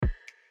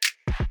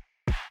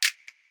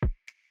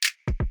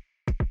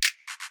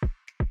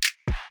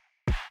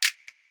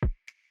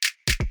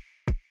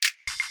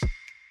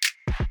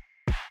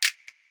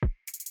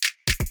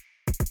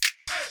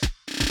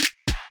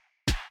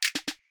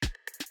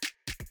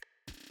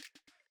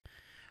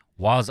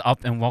Wires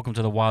up and welcome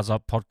to the Wires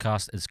Up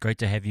podcast. It's great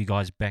to have you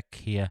guys back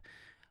here.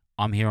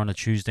 I'm here on a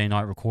Tuesday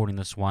night recording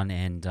this one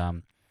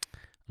and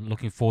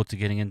looking forward to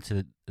getting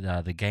into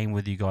the game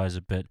with you guys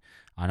a bit.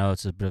 I know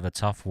it's a bit of a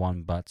tough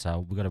one, but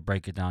we've got to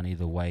break it down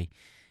either way.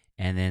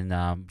 And then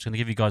I'm just going to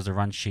give you guys the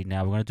run sheet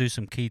now. We're going to do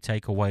some key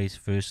takeaways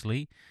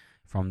firstly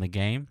from the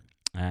game,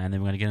 and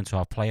then we're going to get into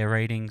our player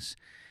ratings.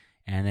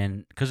 And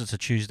then because it's a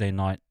Tuesday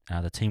night,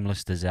 the team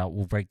list is out.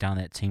 We'll break down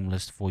that team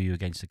list for you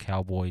against the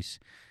Cowboys.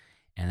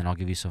 And then I'll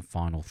give you some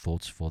final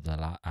thoughts for the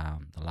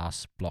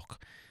last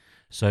block.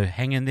 So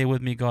hang in there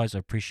with me, guys. I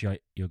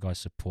appreciate your guys'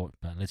 support,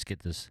 but let's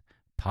get this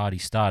party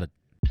started.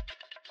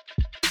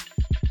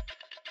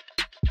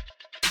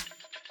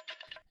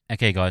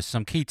 Okay, guys,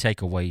 some key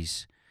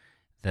takeaways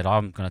that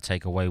I'm going to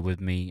take away with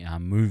me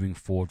moving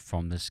forward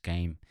from this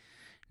game.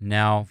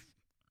 Now,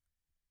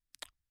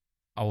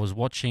 I was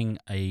watching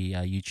a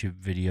YouTube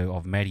video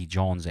of Matty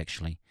Johns,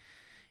 actually,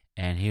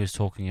 and he was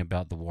talking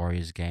about the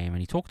Warriors game, and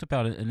he talked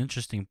about an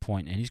interesting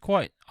point, and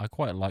I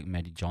quite like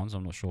Matty Johns.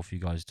 I'm not sure if you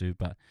guys do,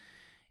 but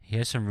he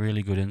has some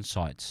really good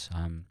insights.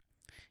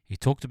 He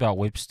talked about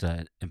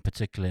Webster in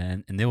particular,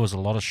 and there was a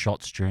lot of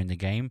shots during the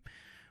game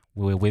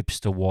where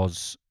Webster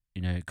was,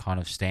 kind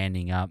of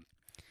standing up.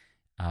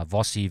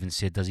 Vossi even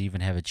said, does he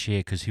even have a chair?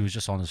 Because he was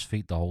just on his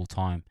feet the whole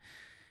time.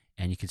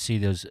 And you can see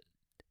there was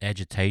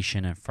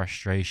agitation and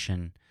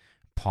frustration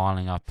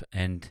piling up,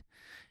 and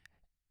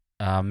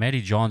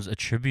Matty Johns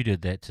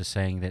attributed that to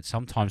saying that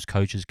sometimes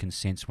coaches can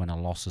sense when a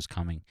loss is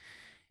coming.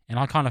 And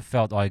I kind of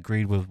felt I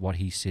agreed with what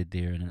he said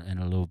there in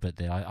a little bit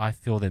there. I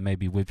feel that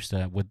maybe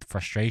Webster, with the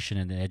frustration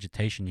and the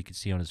agitation you could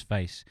see on his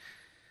face,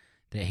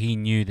 that he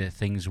knew that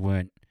things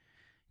weren't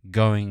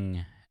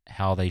going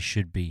how they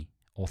should be,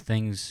 or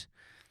things,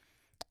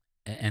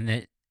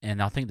 and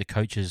I think the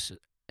coaches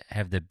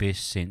have the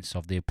best sense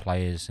of their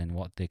players and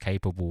what they're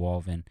capable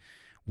of, and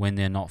when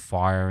they're not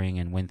firing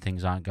and when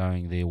things aren't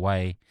going their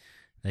way,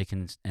 they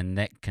can, and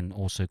that can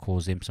also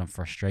cause them some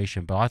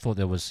frustration. But I thought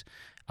there was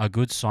a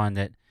good sign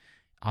that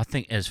I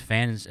think as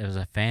fans, as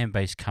a fan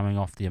base coming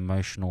off the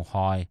emotional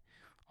high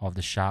of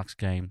the Sharks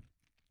game,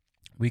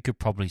 we could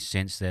probably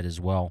sense that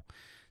as well,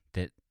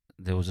 that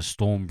there was a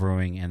storm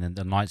brewing and then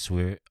the Knights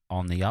were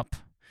on the up.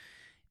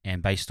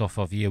 And based off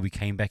of, we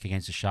came back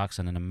against the Sharks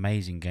in an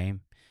amazing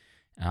game.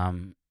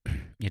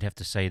 You'd have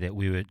to say that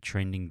we were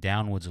trending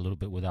downwards a little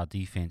bit with our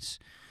defense.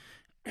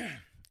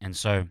 And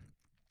so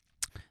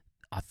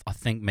I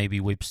think maybe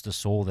Webster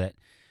saw that,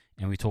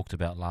 and we talked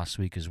about last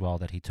week as well,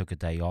 that he took a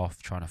day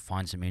off trying to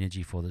find some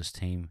energy for this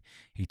team.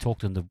 He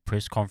talked in the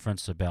press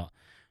conference about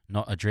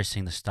not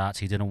addressing the starts.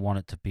 He didn't want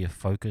it to be a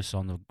focus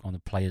on the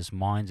players'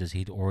 minds, as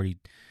he'd already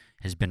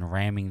has been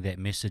ramming that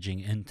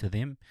messaging into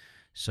them.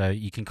 So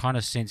you can kind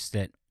of sense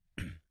that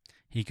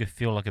he could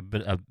feel like a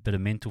bit of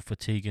mental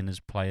fatigue in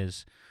his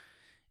players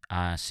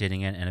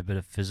setting in, and a bit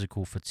of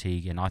physical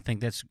fatigue. And I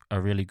think that's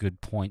a really good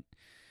point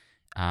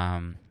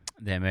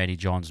that Matty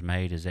Johns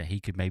made, is that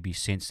he could maybe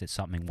sense that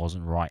something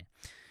wasn't right.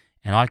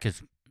 And I could,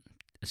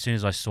 as soon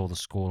as I saw the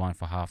scoreline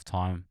for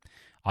halftime,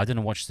 I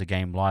didn't watch the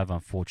game live,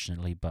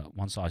 unfortunately, but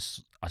once I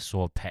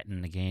saw a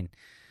pattern again,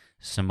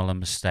 similar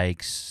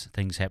mistakes,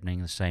 things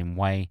happening the same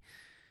way,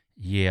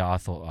 I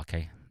thought,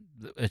 okay,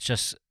 it's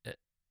just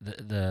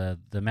the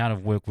amount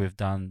of work we've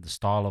done, the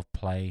style of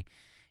play,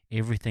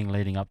 everything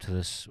leading up to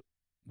this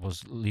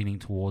was leaning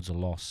towards a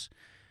loss.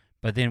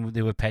 But then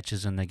there were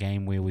patches in the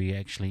game where we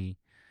actually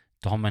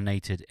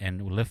dominated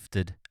and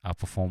lifted our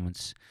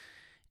performance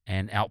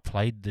and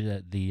outplayed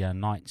the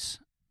Knights.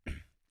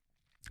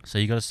 So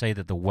you got to say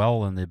that the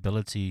well and the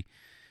ability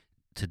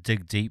to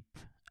dig deep,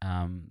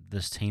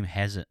 this team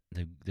has it.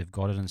 They've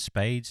got it in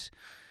spades.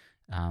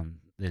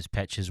 There's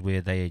patches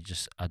where they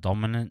just are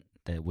dominant,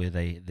 where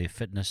their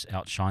fitness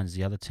outshines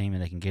the other team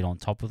and they can get on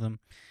top of them.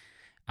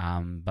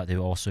 But there are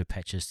also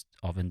patches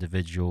of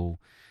individual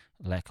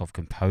lack of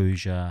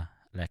composure,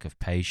 lack of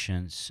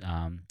patience,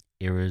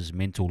 errors,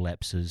 mental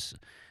lapses,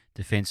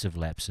 defensive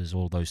lapses,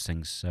 all those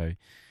things. So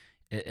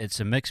it's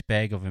a mixed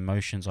bag of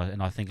emotions,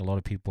 and I think a lot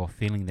of people are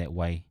feeling that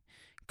way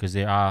because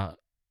there are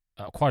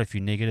quite a few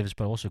negatives,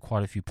 but also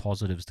quite a few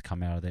positives to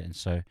come out of that. And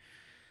so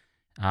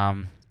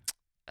I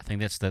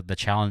think that's the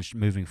challenge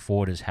moving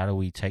forward, is how do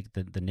we take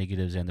the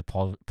negatives and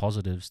the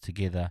positives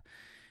together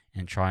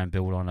and try and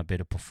build on a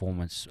better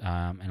performance.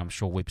 And I'm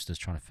sure Webster's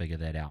trying to figure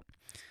that out.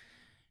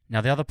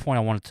 Now, the other point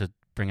I wanted to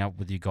bring up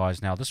with you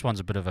guys, now this one's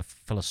a bit of a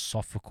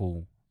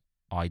philosophical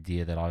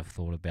idea that I've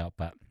thought about,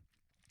 but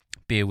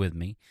bear with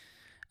me.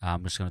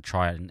 I'm just going to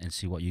try it and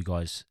see what you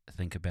guys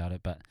think about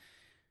it. But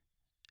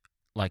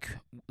like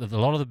a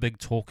lot of the big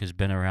talk has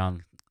been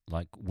around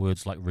like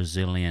words like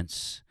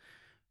resilience,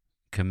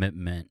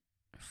 commitment,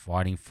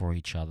 fighting for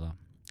each other.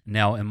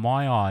 Now, in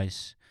my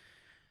eyes,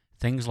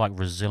 things like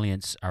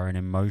resilience are an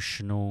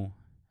emotional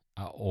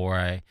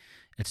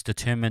it's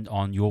determined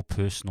on your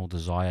personal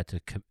desire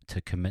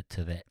to commit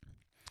to that.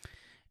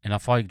 And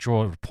if I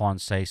draw upon,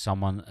 say,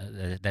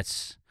 someone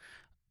that's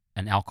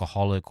an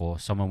alcoholic or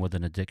someone with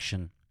an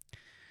addiction,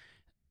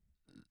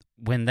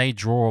 when they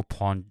draw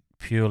upon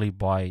purely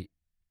by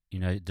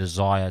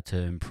desire to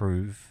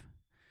improve,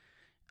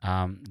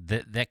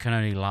 that can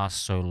only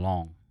last so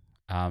long.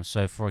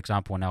 So, for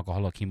example, an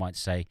alcoholic, he might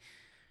say,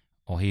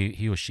 or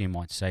he or she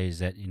might say, is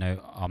that,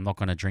 I'm not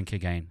going to drink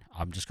again.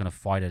 I'm just going to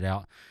fight it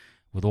out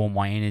with all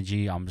my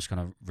energy. I'm just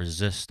going to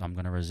resist. I'm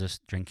going to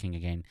resist drinking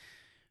again.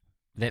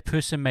 That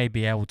person may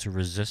be able to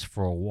resist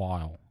for a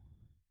while,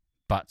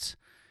 but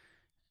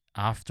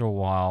after a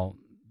while,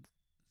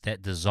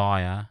 that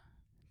desire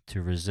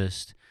to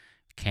resist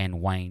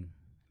can wane,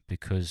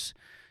 because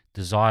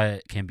desire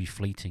can be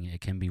fleeting.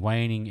 It can be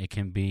waning. It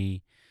can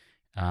be,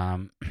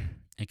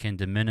 it can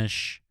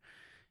diminish.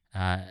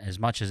 As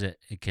much as it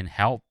can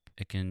help,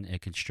 it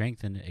can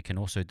strengthen. It can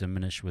also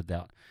diminish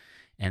without.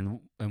 And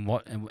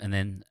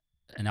then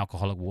an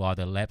alcoholic will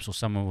either lapse, or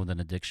someone with an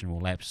addiction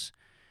will lapse,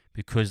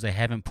 because they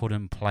haven't put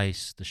in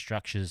place the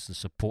structures, the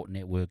support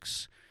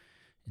networks,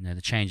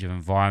 the change of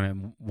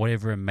environment,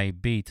 whatever it may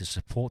be, to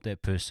support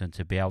that person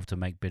to be able to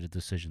make better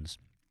decisions.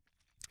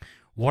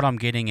 What I'm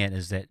getting at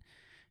is that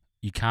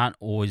you can't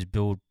always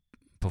build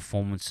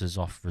performances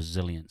off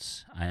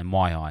resilience, in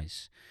my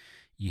eyes.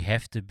 You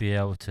have to be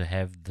able to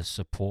have the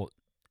support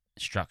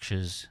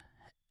structures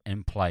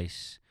in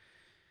place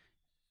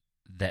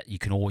that you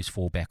can always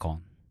fall back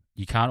on.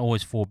 You can't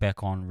always fall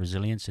back on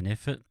resilience and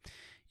effort.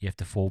 You have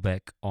to fall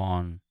back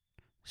on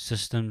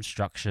systems,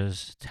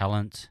 structures,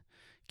 talent,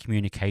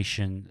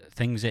 communication,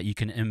 things that you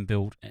can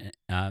build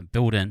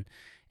in,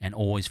 and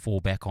always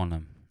fall back on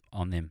them.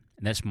 And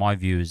that's my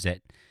view, is that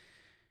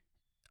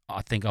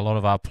I think a lot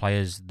of our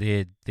players,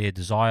 their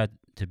desire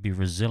to be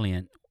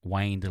resilient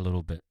waned a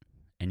little bit.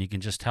 And you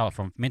can just tell it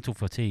from mental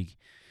fatigue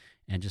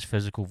and just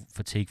physical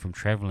fatigue from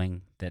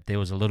traveling, that there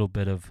was a little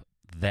bit of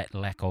that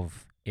lack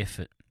of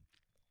effort.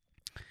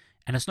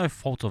 And it's no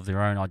fault of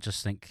their own. I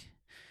just think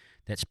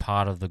that's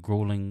part of the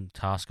grueling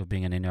task of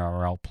being an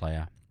NRL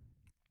player.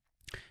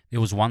 There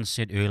was one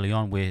set early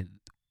on where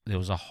there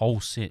was a whole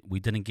set. We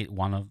didn't get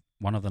one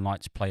of the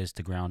Knights players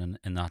to ground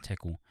in our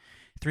tackle.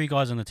 3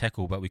 guys in the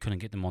tackle, but we couldn't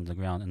get them on the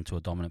ground into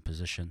a dominant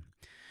position.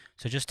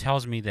 So it just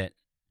tells me that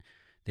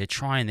they're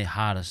trying their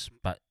hardest,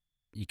 but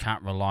you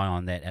can't rely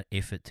on that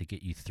effort to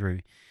get you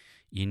through.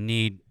 You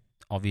need,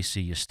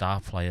 obviously, your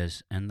star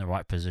players in the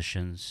right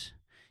positions.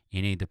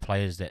 You need the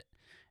players that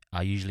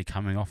are usually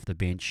coming off the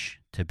bench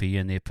to be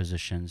in their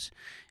positions.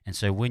 And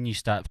so when you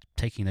start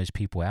taking those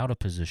people out of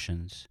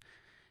positions,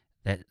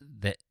 that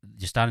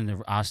you're starting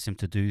to ask them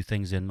to do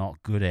things they're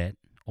not good at,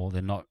 or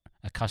they're not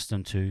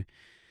accustomed to,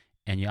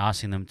 and you're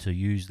asking them to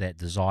use that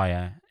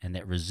desire and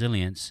that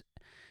resilience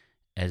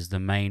as the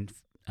main,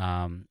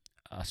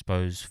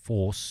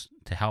 force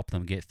to help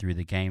them get through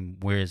the game.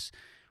 Whereas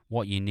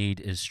what you need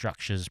is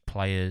structures,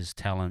 players,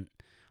 talent,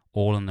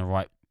 all in the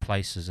right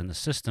places, and the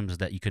systems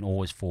that you can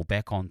always fall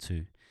back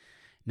onto.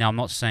 Now, I'm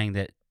not saying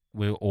that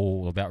we're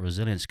all about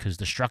resilience, because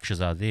the structures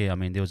are there. I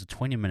mean, there was a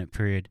 25-minute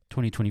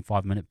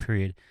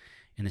period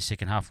in the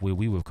second half where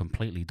we were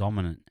completely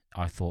dominant.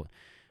 I thought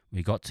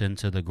we got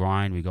into the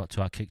grind, we got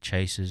to our kick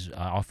chases,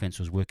 our offense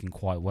was working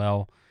quite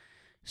well.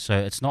 So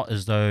it's not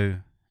as though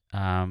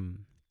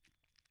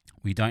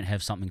we don't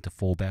have something to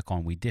fall back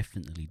on. We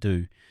definitely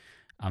do.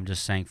 I'm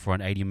just saying, for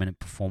an 80-minute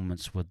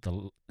performance with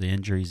the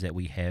injuries that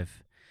we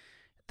have,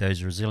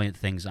 those resilient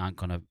things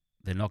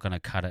they're not gonna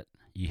cut it.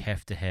 You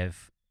have to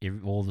have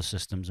all the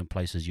systems in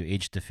place, as your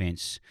edge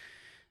defense.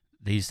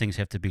 These things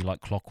have to be like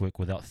clockwork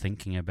without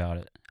thinking about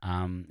it.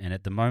 And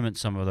at the moment,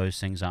 some of those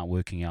things aren't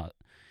working out.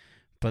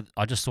 But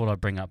I just thought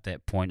I'd bring up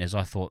that point, as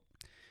I thought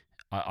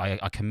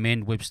I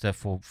commend Webster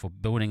for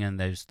building in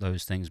those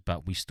things,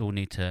 but we still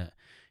need to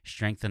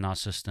strengthen our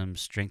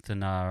systems,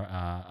 strengthen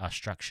our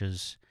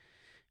structures,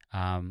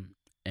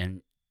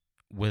 and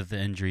with the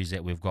injuries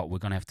that we've got, we're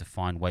going to have to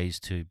find ways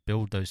to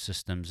build those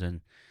systems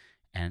and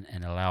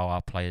allow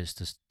our players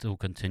to still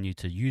continue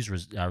to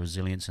use our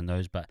resilience in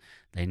those, but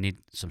they need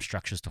some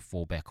structures to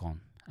fall back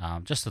on.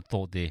 Just a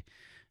thought there.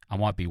 I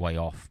might be way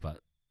off, but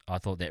I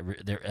thought that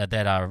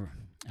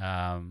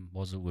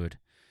what was the word?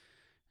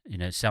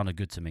 It sounded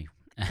good to me.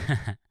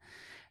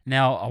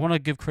 Now, I want to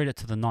give credit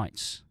to the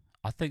Knights.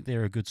 I think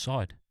they're a good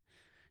side.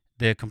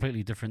 They're a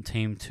completely different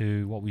team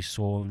to what we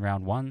saw in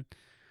round 1.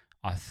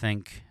 I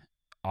think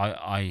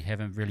I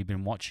haven't really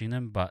been watching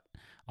them, but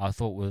I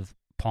thought with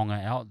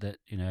Ponga out that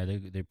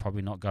they're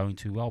probably not going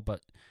too well.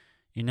 But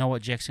you know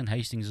what, Jackson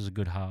Hastings is a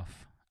good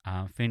half.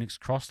 Phoenix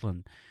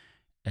Crossland,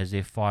 as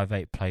their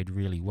 5'8", played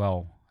really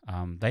well.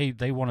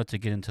 They wanted to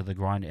get into the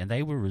grind, and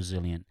they were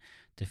resilient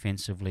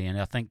defensively. And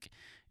I think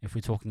if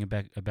we're talking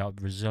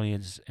about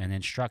resilience and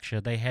then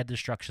structure, they had the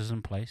structures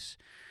in place.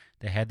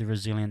 They had the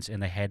resilience,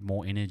 and they had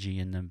more energy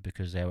in them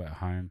because they were at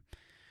home.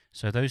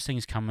 So those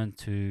things come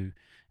into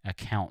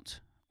account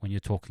when you're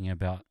talking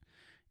about,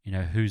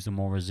 who's the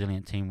more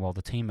resilient team. Well,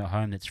 the team at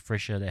home that's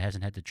fresher, that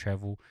hasn't had to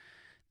travel,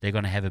 they're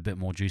going to have a bit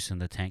more juice in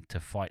the tank to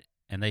fight,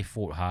 and they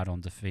fought hard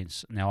on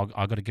defense. Now,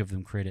 I got to give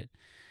them credit.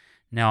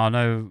 Now, I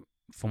know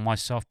for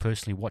myself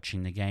personally,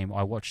 watching the game,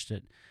 I watched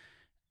it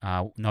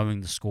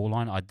knowing the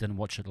scoreline. I didn't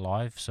watch it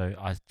live, so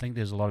I think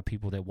there's a lot of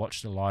people that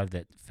watched it live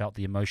that felt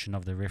the emotion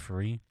of the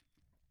referee.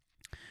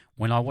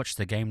 When I watched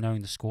the game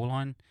knowing the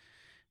scoreline,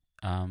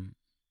 um,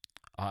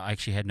 I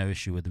actually had no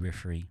issue with the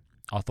referee.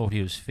 I thought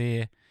he was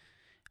fair.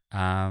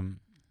 Um,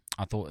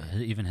 I thought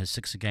even his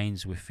 6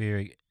 games were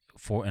fair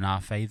for in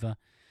our favour.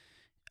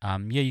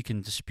 Yeah, you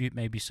can dispute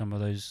maybe some of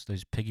those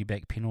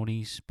piggyback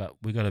penalties, but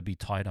we got to be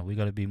tighter. We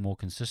got to be more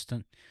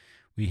consistent.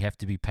 We have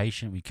to be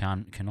patient. We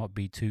cannot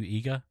be too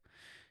eager.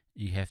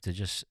 You have to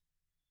just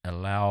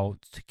allow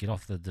to get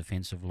off the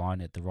defensive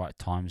line at the right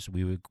times.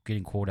 We were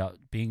getting caught out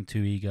being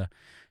too eager,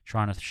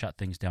 trying to shut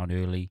things down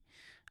early.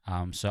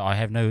 So I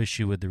have no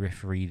issue with the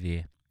referee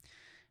there.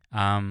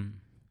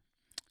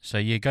 So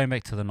yeah, going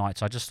back to the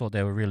Knights, I just thought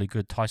they were really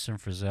good. Tyson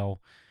Frizzell,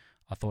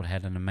 I thought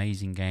had an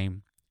amazing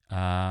game.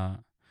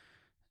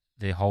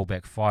 Their whole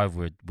back five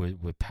were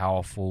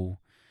powerful,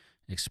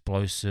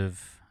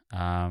 explosive,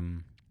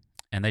 and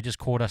they just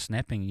caught us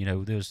napping. There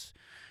was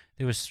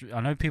I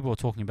know people were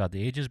talking about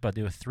the edges, but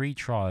there were 3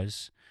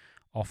 tries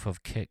off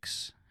of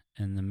kicks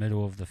in the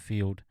middle of the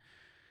field,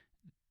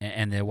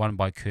 and they're won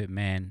by Kurt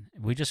Mann.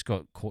 We just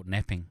got caught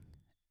napping.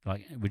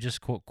 We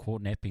just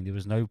caught napping. There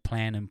was no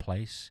plan in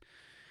place,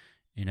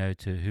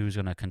 to who was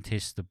going to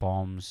contest the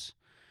bombs.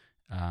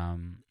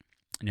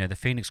 The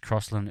Phoenix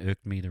Crossland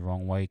irked me the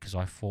wrong way because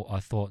I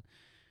thought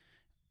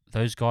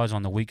those guys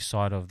on the weak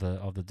side of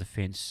the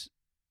defense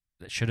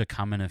that should have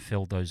come in and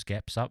filled those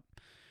gaps up.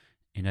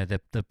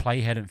 The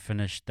play hadn't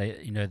finished.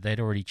 They'd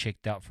already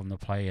checked out from the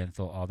play and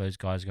thought, oh, those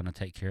guys are going to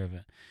take care of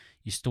it.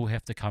 You still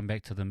have to come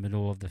back to the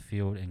middle of the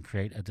field and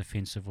create a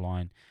defensive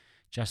line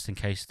just in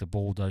case the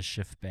ball does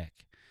shift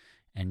back.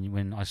 And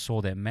when I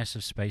saw that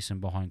massive space in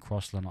behind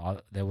Crossland,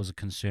 there was a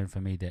concern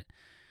for me that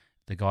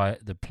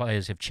the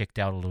players have checked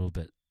out a little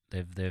bit.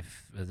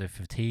 They're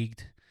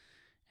fatigued,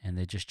 and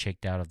they're just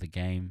checked out of the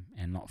game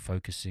and not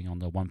focusing on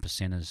the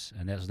 1%ers.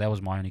 And that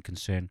was my only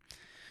concern.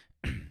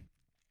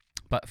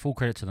 But full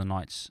credit to the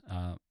Knights.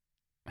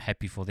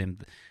 Happy for them.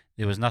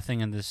 There was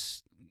nothing in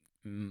this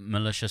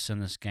malicious in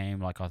this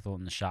game like I thought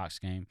in the Sharks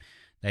game.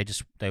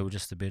 They were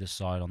just the better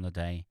side on the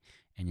day,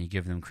 and you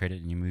give them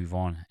credit and you move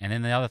on. And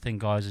then the other thing,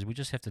 guys, is we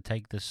just have to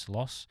take this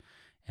loss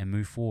and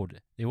move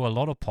forward. There were a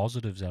lot of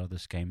positives out of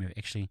this game.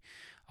 Actually,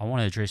 I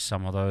want to address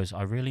some of those.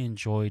 I really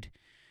enjoyed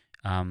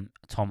Tom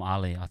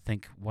Ali. I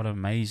think what an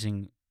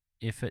amazing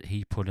effort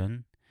he put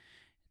in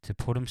to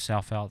put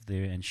himself out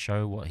there and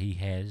show what he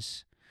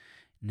has.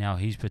 Now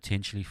he's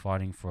potentially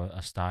fighting for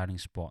a starting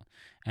spot.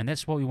 And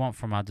that's what we want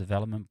from our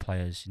development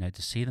players,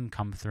 to see them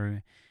come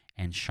through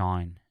and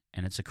shine.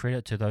 And it's a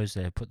credit to those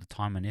that have put the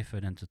time and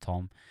effort into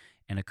Tom,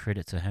 and a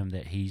credit to him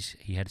that he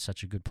had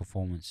such a good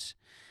performance.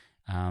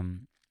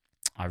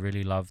 I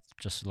really loved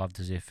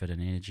his effort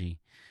and energy.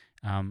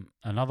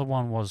 Another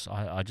one was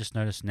I just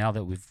noticed now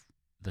that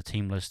the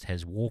team list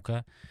has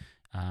Walker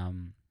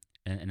and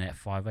at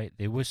 5'8".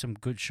 There were some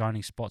good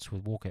shining spots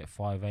with Walker at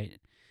 5'8",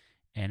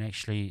 and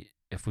actually,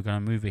 if we're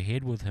going to move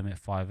ahead with him at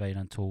 5'8"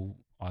 until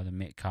either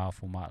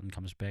Metcalf or Martin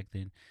comes back,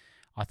 then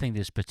I think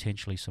there's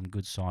potentially some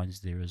good signs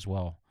there as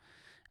well.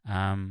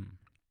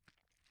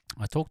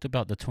 I talked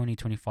about the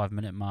 20-25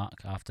 minute mark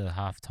after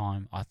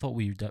halftime. I thought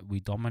we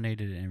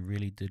dominated and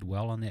really did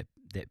well on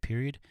that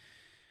period.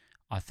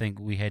 I think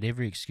we had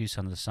every excuse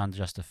under the sun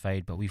just to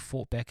fade, but we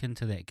fought back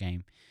into that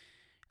game.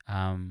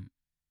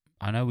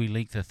 I know we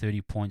leaked the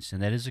 30 points,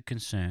 and that is a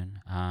concern,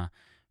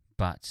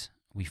 but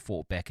we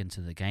fought back into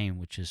the game,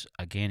 which is,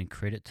 again,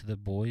 credit to the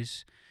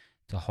boys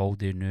to hold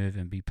their nerve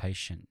and be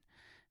patient.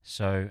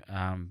 So,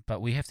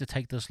 but we have to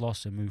take this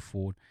loss and move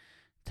forward,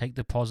 take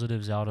the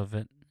positives out of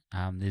it.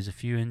 There's a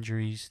few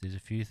injuries, there's a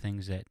few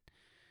things that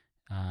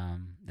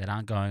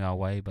aren't going our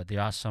way, but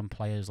there are some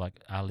players like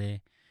Ale,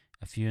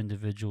 a few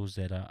individuals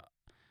that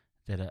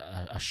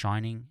are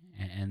shining,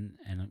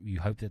 and you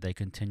hope that they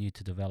continue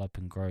to develop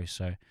and grow.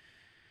 So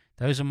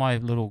those are my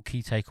little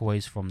key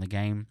takeaways from the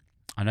game.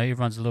 I know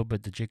everyone's a little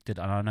bit dejected,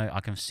 and I know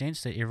I can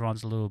sense that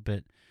everyone's a little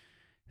bit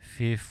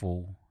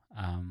fearful,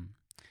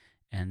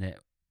 and that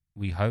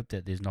we hope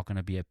that there's not going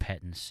to be a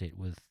pattern set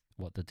with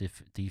what the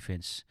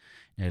defense,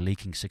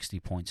 leaking 60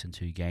 points in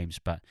 2 games.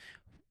 But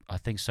I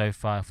think so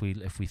far,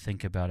 if we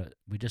think about it,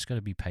 we just got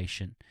to be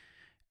patient.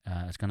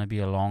 It's going to be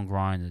a long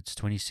grind. It's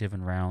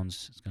 27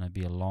 rounds. It's going to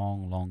be a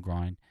long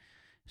grind.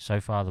 So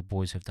far, the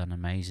boys have done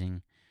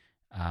amazing.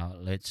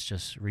 Let's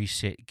just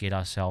reset, get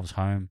ourselves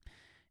home,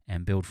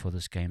 and build for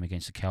this game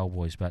against the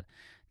Cowboys. But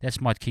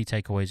that's my key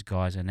takeaways,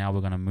 guys. And now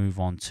we're going to move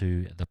on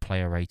to the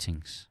player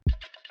ratings.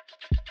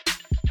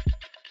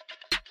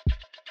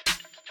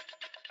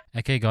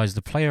 Okay, guys,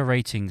 the player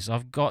ratings.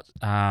 I've got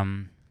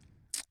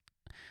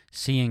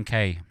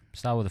CNK.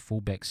 Start with the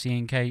fullback.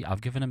 CNK,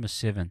 I've given him a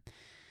 7.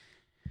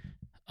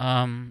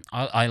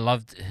 I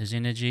loved his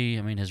energy.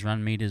 I mean, his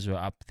run meters were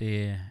up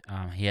there.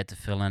 He had to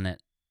fill in at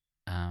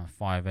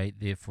 5'8"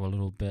 there for a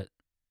little bit.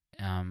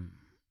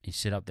 He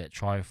set up that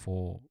try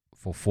for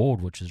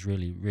Ford, which is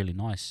really, really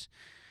nice.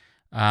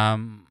 I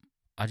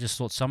just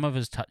thought some of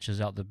his touches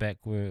out the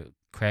back were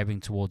crabbing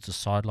towards the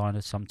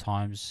sideline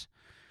sometimes.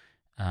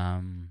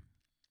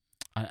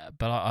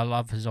 But I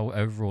love his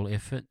overall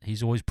effort.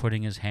 He's always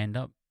putting his hand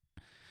up.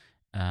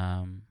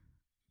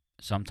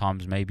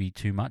 sometimes maybe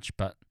too much,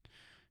 but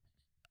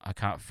I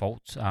can't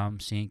fault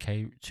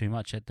CNK too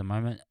much at the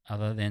moment,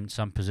 other than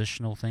some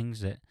positional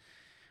things that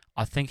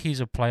I think he's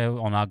a player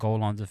on our goal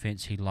line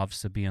defence. He loves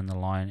to be on the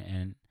line,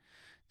 and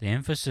the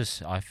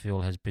emphasis I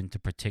feel has been to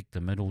protect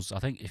the middles. I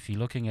think if you're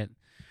looking at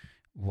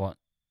what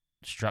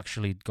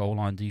structurally goal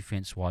line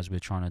defence wise we're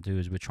trying to do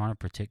is we're trying to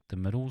protect the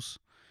middles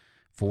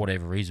for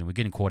whatever reason. We're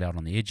getting caught out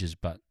on the edges,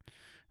 but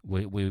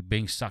we're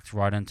being sucked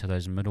right into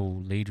those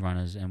middle lead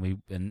runners,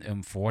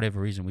 and for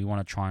whatever reason we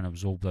want to try and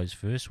absorb those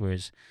first.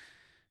 Whereas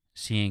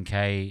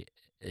CNK,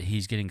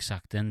 he's getting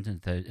sucked in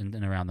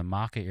and around the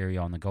marker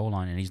area on the goal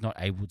line, and he's not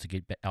able to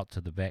get out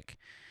to the back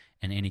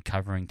in any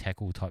covering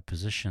tackle type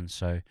position.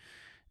 So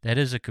that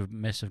is a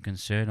massive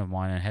concern of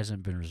mine, and it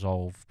hasn't been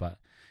resolved. But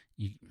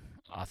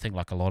I think,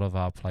 like a lot of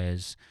our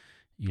players,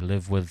 you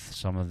live with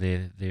some of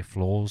their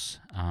flaws,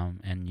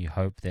 and you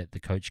hope that the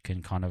coach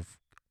can kind of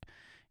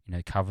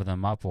cover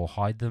them up or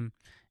hide them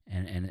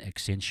and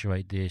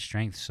accentuate their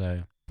strengths.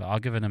 So, but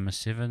I've given him a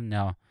 7.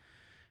 Now,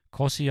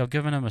 Kossi, I've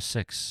given him a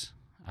 6.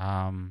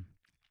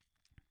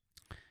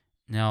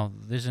 Now,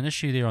 there's an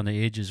issue there on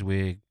the edges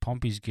where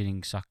Pompey's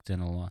getting sucked in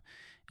a lot,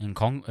 and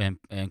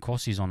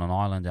Kossi's on an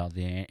island out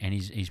there, and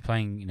he's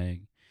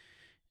playing,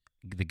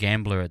 the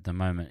gambler at the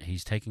moment.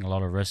 He's taking a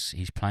lot of risks.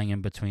 He's playing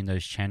in between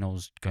those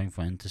channels, going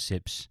for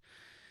intercepts.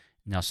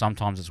 Now,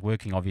 sometimes it's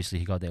working. Obviously,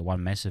 he got that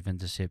one massive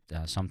intercept.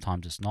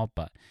 Sometimes it's not,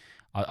 but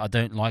I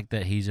don't like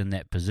that he's in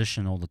that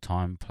position all the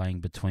time,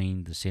 playing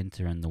between the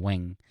centre and the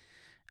wing,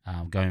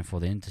 going for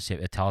the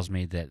intercept. It tells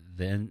me that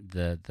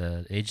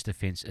the edge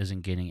defence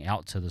isn't getting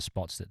out to the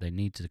spots that they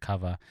need to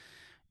cover,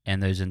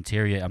 and those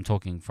interior. I'm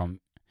talking from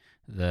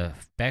the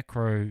back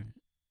row.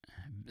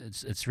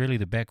 It's really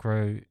the back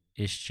row,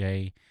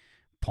 SJ,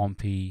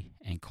 Pompey,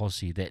 and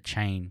Kossi. That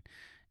chain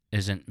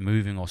isn't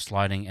moving or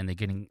sliding, and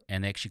they're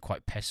actually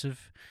quite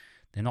passive.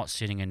 They're not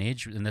setting an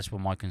edge, and that's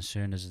what my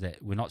concern is,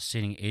 that we're not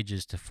setting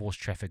edges to force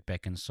traffic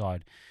back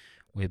inside.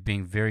 We're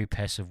being very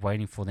passive,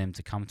 waiting for them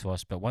to come to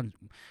us. But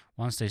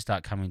once they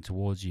start coming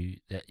towards you,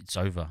 it's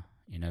over.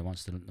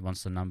 Once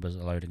the numbers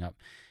are loading up,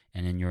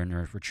 and then you're in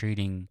a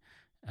retreating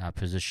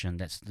position,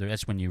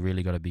 that's when you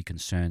really got to be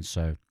concerned.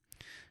 So,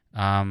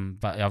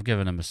 but I've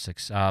given him a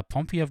 6.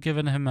 Pompey, I've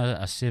given him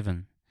a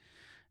 7.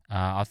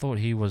 I thought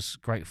he was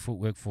great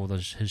footwork for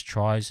his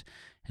tries.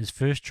 His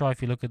first try,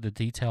 if you look at the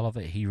detail of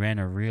it, he ran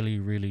a really,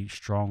 really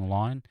strong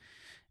line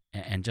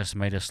and just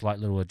made a slight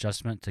little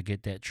adjustment to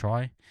get that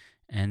try.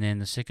 And then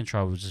the second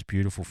try was just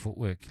beautiful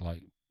footwork.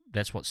 Like,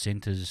 that's what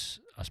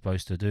centres are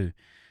supposed to do.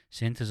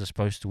 Centres are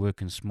supposed to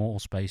work in small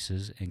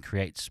spaces and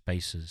create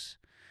spaces.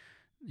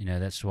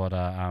 That's what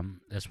a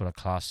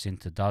class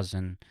centre does.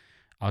 And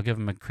I'll give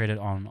him a credit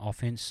on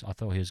offense. I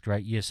thought he was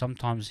great. Yeah,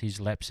 sometimes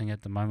he's lapsing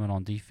at the moment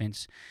on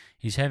defense.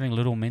 He's having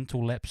little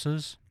mental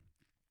lapses.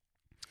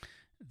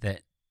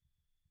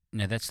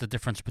 That's the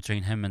difference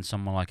between him and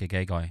someone like a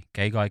Gay Guy.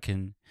 Gay Guy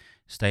can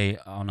stay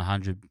on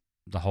 100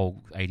 the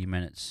whole 80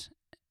 minutes,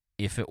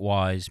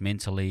 effort-wise,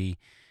 mentally,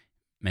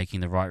 making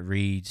the right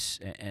reads,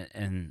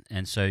 and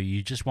so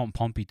you just want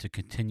Pompey to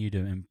continue to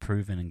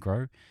improve and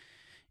grow.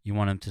 You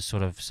want him to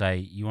say,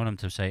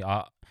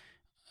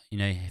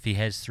 if he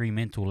has 3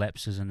 mental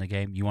lapses in the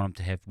game, you want him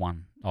to have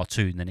 1 or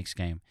 2 in the next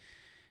game.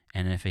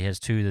 And if he has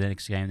 2 the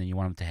next game, then you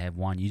want him to have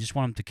 1. You just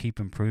want him to keep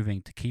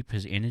improving, to keep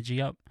his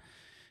energy up.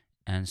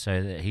 And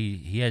so that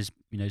he has,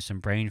 some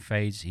brain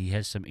fades, he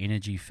has some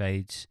energy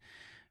fades.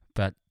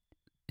 But,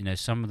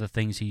 some of the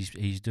things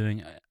he's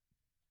doing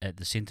at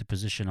the centre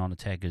position on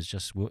attack is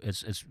just,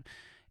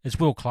 it's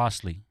world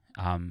classly,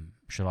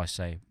 should I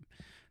say.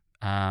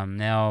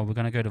 Now we're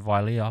going to go to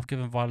Vailea. I've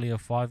given Vailea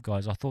 5,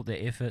 guys. I thought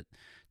the effort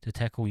to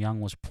tackle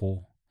Young was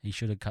poor. He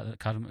should have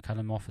cut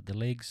him off at the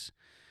legs.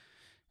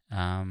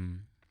 And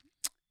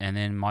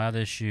then my other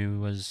issue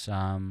was,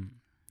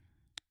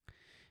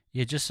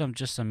 just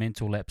some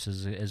mental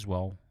lapses as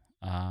well.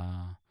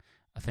 I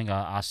think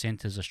our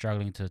centres are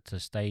struggling to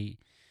stay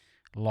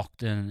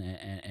locked in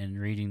and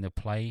reading the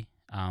play.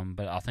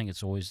 But I think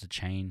it's always the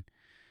chain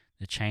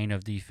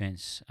of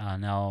defense.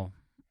 Now,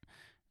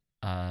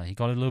 he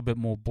got a little bit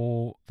more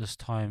ball this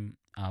time,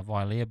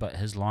 Vailea, but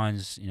his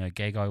lines,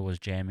 Gagai was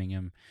jamming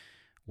him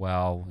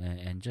well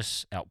and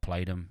just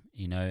outplayed him,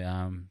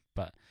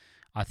 but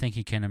I think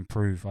he can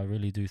improve. I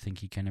really do think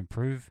he can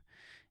improve,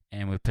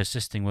 and we're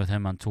persisting with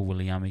him until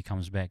Williami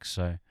comes back.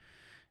 So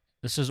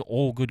this is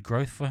all good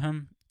growth for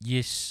him.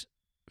 Yes,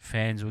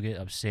 fans will get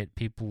upset,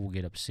 people will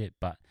get upset,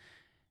 but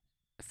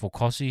for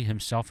Kossi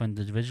himself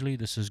individually,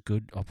 this is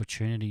good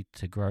opportunity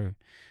to grow.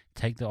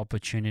 Take the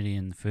opportunity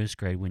in the first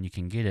grade when you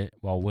can get it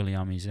while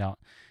Williami's out,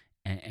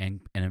 and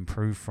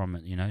improve from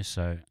it,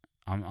 So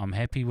I'm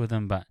happy with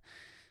him, but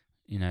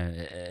it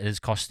is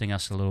costing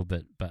us a little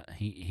bit, but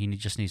he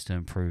just needs to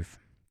improve.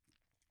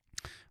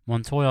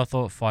 Montoya, I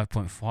thought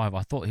 5.5.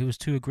 I thought he was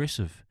too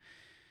aggressive.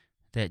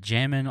 That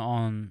jamming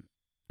on,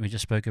 we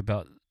just spoke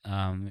about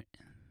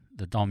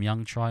the Dom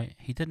Young try,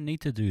 he didn't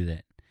need to do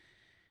that.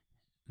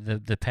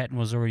 The pattern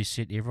was already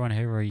set. Everyone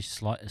had already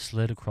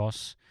slid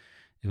across.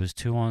 It was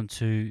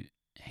 2-on-2.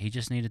 He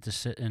just needed to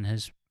sit in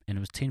his and it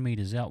was 10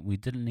 meters out. We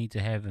didn't need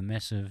to have a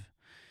massive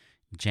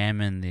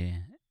jam in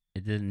there.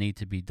 It didn't need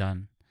to be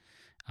done.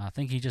 I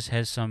think he just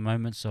has some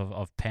moments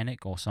of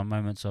panic or some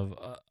moments of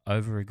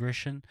over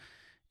aggression.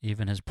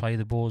 Even his play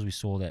the balls, we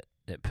saw that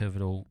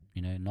pivotal,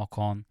 knock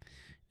on.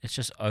 It's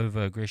just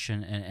over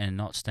aggression and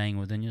not staying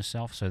within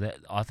yourself. So that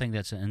I think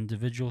that's an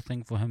individual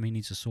thing for him. He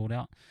needs to sort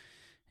out.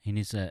 He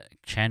needs to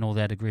channel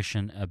that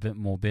aggression a bit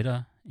more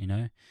better,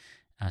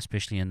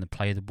 especially in the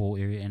play the ball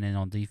area and then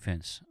on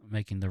defense,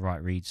 making the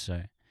right reads.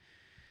 So,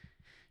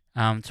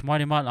 Te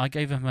Maire Martin, I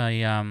gave him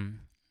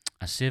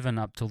a 7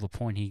 up till the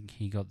point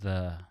he got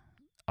the.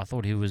 I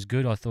thought he was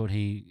good. I thought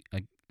he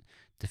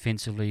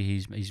defensively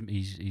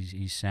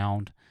he's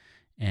sound,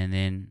 and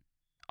then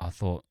I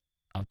thought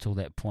up till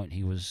that point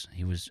he was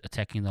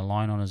attacking the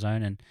line on his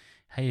own. And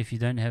hey, if you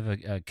don't have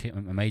a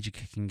major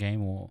kicking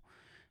game or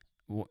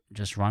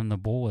just run the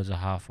ball as a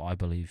half, I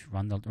believe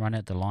run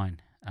at the line.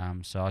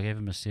 So I gave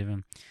him a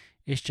 7.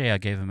 SJ I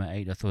gave him an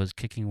 8. I thought his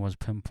kicking was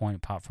pinpoint,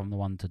 apart from the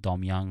one to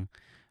Dom Young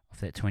off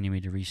that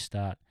 20-meter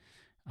restart.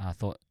 I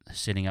thought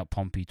setting up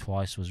Pompey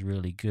twice was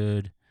really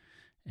good.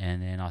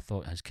 And then I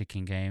thought his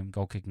kicking game,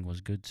 goal kicking,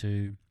 was good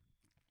too.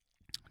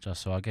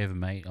 So I gave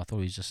him 8. I thought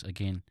he's just,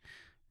 again,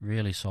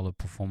 really solid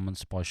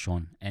performance by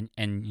Sean. And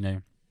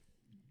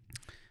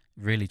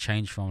really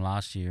changed from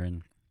last year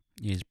and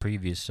years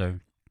previous. So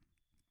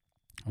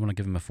I want to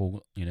give him a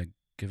full,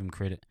 give him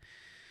credit.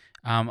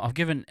 I've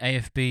given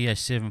AFB a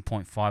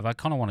 7.5. I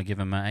kind of want to give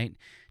him an 8.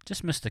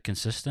 Just Mr.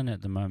 Consistent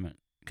at the moment.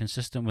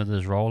 Consistent with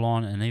his roll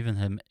on, and even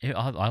him.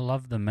 I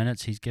love the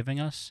minutes he's giving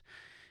us.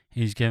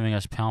 He's giving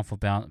us pound for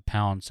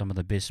pound some of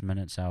the best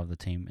minutes out of the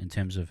team in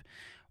terms of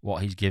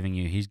what he's giving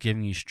you. He's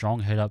giving you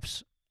strong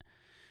hit-ups,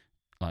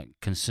 like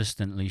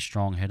consistently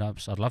strong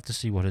hit-ups. I'd love to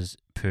see what his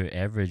per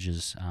average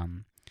is.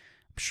 I'm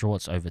sure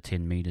it's over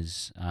 10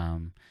 meters.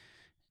 And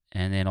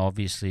then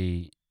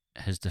obviously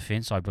his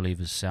defense, I believe,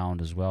 is sound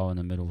as well in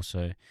the middle.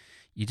 So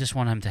you just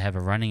want him to have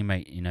a running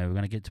mate. We're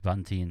going to get to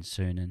Bunty in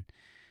soon, and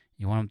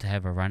you want him to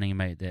have a running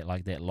mate that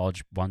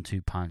Lodge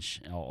 1-2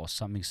 punch or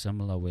something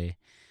similar where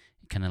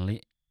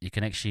you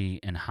can actually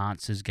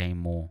enhance his game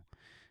more.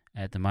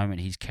 At the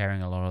moment, he's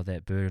carrying a lot of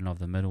that burden of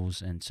the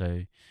middles, and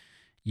so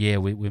yeah,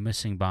 we're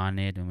missing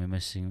Barnett and we're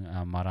missing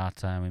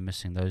Marata, and we're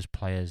missing those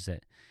players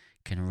that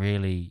can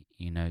really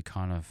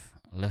kind of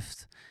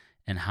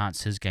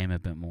enhance his game a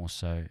bit more.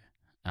 So,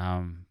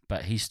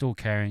 but he's still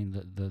carrying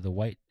the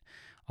weight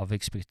of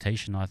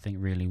expectation, I think,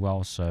 really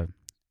well. So,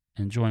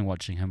 enjoying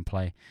watching him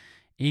play.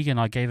 Egan,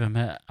 I gave him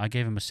a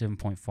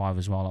 7.5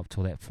 as well up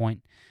till that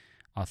point.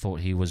 I thought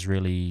he was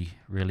really,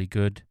 really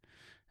good.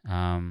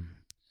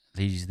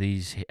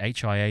 These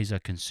HIAs are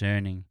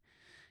concerning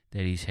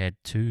that he's had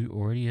 2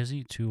 already, has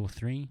he? 2 or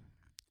 3?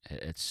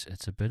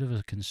 It's a bit of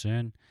a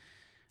concern.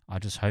 I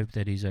just hope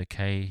that he's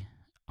okay.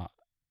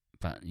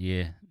 But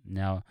yeah,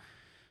 now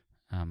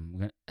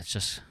it's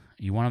just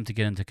you want him to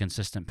get into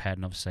consistent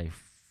pattern of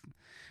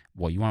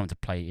you want him to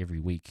play every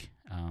week.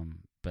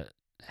 But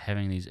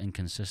having these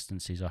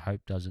inconsistencies, I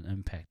hope doesn't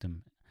impact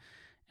him,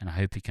 and I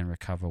hope he can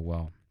recover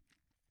well.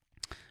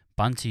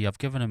 Bunty, I've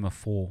given him a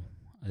 4.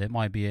 That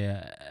might be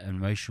an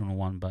emotional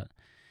one, but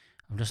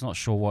I'm just not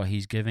sure what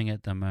he's giving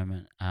at the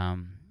moment.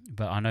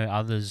 But I know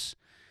others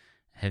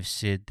have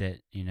said that,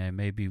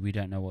 maybe we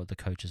don't know what the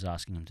coach is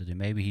asking him to do.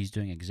 Maybe he's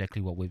doing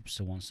exactly what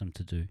Webster wants him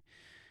to do,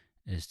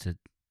 is to,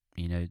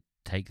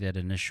 take that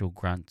initial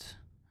grunt,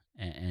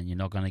 and you're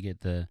not going to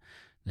get the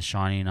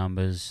shiny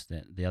numbers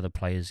that the other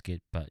players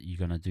get, but you're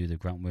going to do the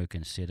grunt work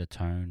and set a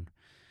tone.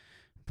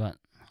 But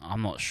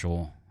I'm not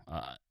sure.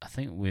 I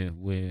think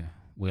we're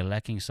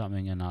lacking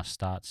something in our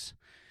starts.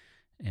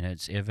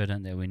 It's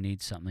evident that we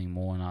need something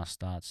more in our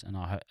starts,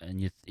 and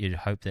you'd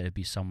hope that it'd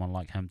be someone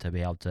like him to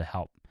be able to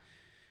help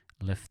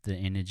lift the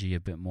energy a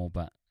bit more,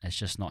 but it's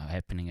just not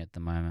happening at the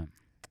moment.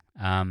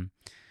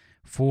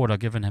 Forward, I've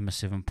given him a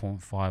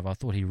 7.5. I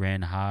thought he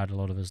ran hard, a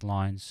lot of his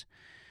lines.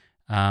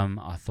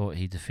 I thought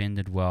he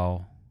defended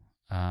well.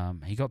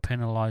 He got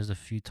penalised a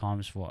few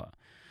times for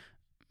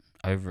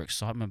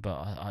overexcitement, but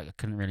I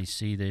couldn't really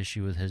see the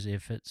issue with his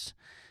efforts.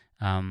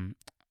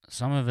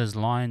 Some of his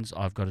lines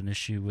I've got an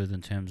issue with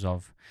in terms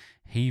of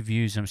he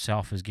views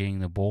himself as getting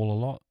the ball a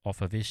lot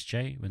off of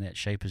SJ when that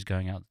shape is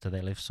going out to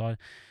that left side.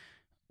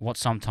 What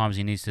sometimes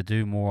he needs to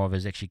do more of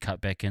is actually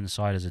cut back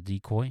inside as a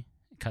decoy,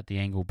 cut the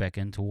angle back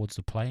in towards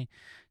the play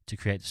to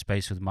create the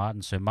space with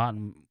Martin. So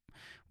Martin,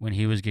 when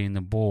he was getting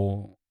the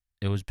ball,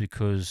 it was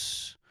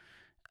because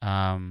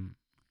I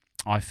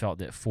felt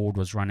that Ford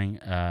was running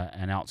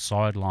an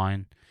outside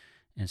line,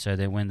 and so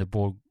then when the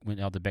ball went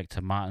out the back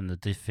to Martin, the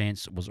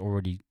defense was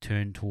already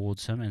turned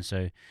towards him, and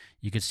so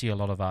you could see a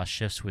lot of our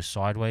shifts were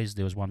sideways.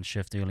 There was one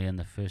shift earlier in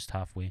the first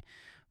half where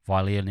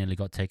Villiers nearly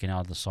got taken out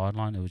of the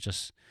sideline. It was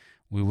just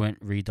we weren't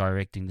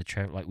redirecting the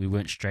traffic, like we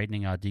weren't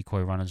straightening. Our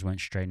decoy runners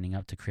weren't straightening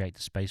up to create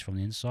the space from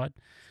the inside.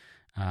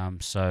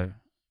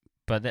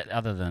 But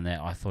other than that,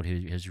 I thought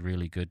he was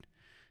really good,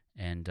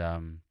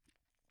 and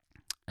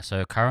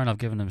so Curran, I've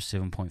given him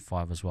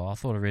 7.5 as well. I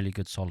thought a really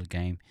good, solid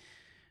game.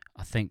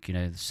 I think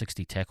the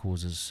 60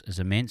 tackles is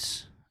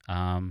immense.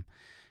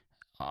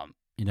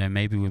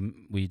 maybe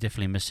we're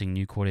definitely missing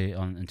Newcourt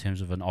in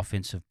terms of an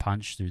offensive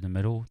punch through the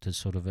middle to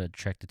sort of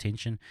attract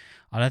attention.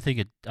 I don't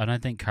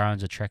think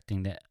Curran's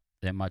attracting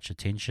that much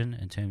attention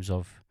in terms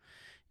of,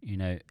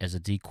 as a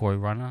decoy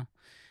runner.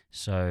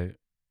 So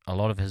a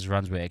lot of his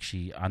runs were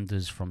actually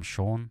unders from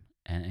Sean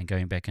and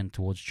going back in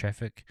towards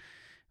traffic,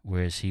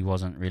 whereas he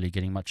wasn't really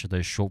getting much of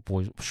those short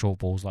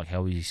balls like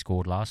how he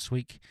scored last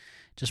week.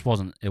 It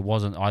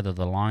wasn't either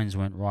the lines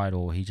weren't right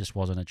or he just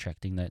wasn't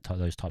attracting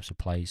those types of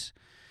plays.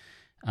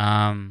 But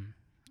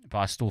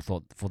I still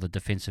thought for the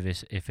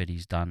defensive effort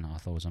he's done, I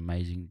thought it was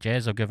amazing.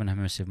 Jazz, I've given him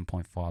a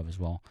 7.5 as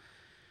well.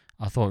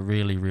 I thought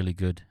really, really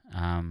good.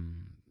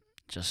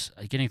 Just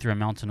getting through a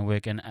mountain of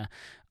work. And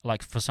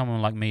like for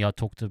someone like me, I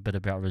talked a bit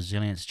about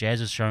resilience.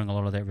 Jazz is showing a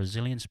lot of that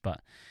resilience,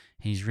 but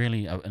he's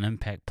really an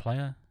impact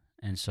player.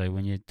 And so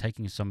when you're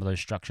taking some of those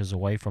structures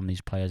away from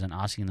these players and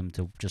asking them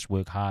to just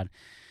work hard,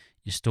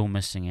 you're still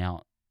missing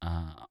out.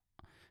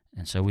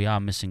 And so we are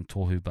missing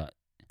Tohu, but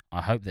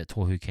I hope that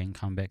Tohu can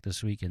come back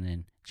this week and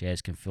then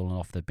Jazz can fill him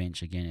off the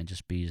bench again and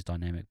just be as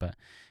dynamic. But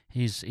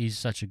he's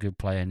such a good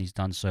player and he's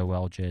done so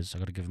well, Jazz. I've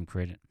got to give him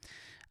credit.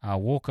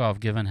 Walker, I've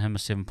given him a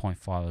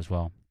 7.5 as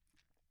well.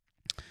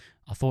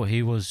 I thought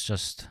he was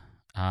just...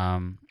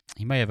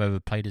 he may have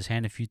overplayed his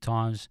hand a few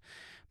times,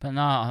 but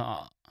no,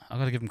 I've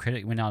got to give him credit.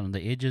 He went out on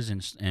the edges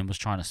and was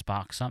trying to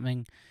spark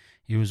something.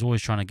 He was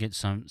always trying to get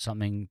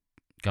something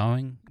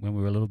going when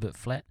we were a little bit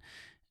flat.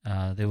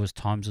 There was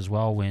times as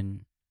well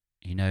when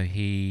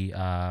he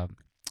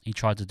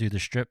tried to do the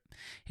strip.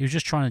 He was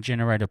just trying to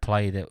generate a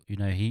play that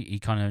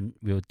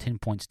we were 10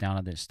 points down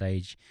at that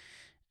stage,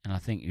 and I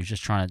think he was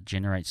just trying to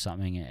generate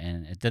something,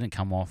 and it didn't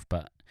come off.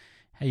 But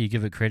hey, you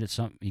give it credit.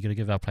 You got to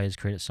give our players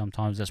credit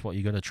sometimes. That's what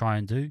you got to try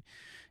and do.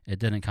 It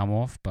didn't come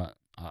off, but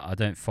I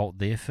don't fault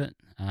the effort.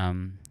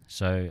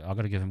 So I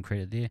got to give him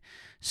credit there.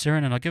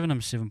 Sirenin, I've given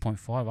him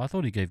 7.5. I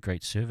thought he gave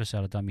great service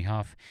out of dummy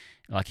half.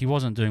 Like, he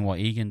wasn't doing what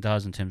Egan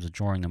does in terms of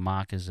drawing the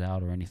markers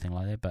out or anything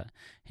like that, but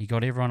he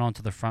got everyone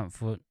onto the front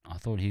foot. I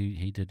thought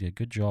he did a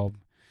good job,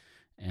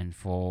 and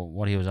for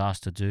what he was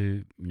asked to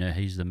do,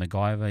 he's the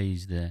MacGyver,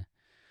 he's the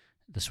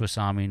Swiss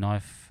Army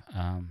knife.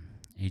 I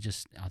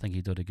think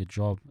he did a good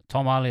job.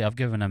 Tom Ali, I've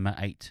given him an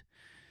 8.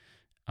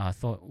 I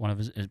thought one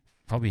of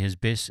probably his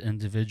best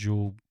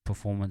individual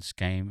performance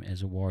game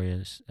as a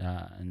Warriors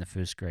in the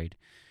first grade.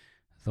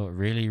 I thought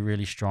really,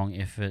 really strong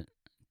effort.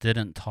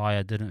 Didn't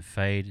tire, didn't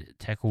fade.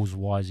 Tackles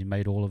wise, he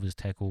made all of his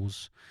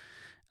tackles.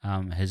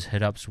 His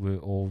hit-ups were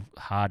all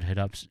hard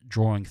hit-ups,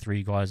 drawing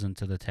 3 guys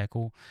into the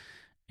tackle.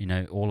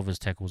 All of his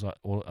tackles,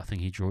 I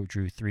think he drew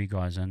 3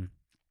 guys in.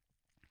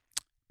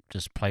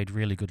 Just played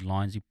really good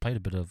lines. He played a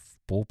bit of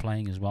ball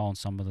playing as well on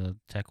some of the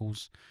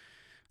tackles.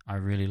 I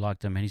really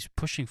liked him, and he's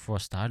pushing for a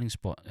starting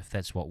spot if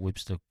that's what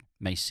Webster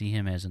may see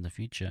him as in the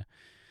future.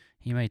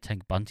 He may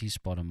take Bunty's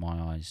spot in my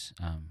eyes.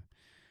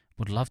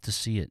 Would love to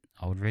see it.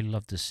 I would really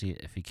love to see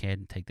it if he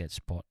can take that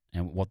spot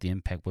and what the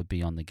impact would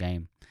be on the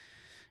game.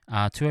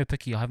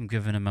 Tuopiki, I haven't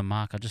given him a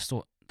mark. I just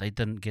thought they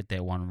didn't get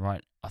that one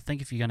right. I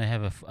think if you're going to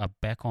have a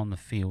back on the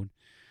field,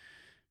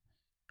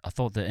 I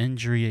thought the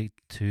injury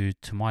to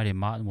Tamaiti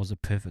Martin was a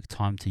perfect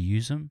time to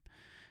use him.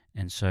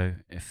 And so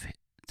if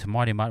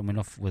Tamaiti Martin went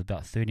off with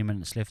about 30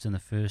 minutes left in the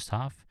first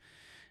half,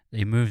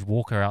 they moved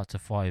Walker out to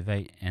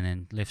 5'8" and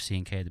then left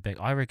CNK at the back.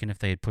 I reckon if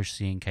they had pushed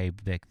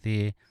CNK back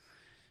there,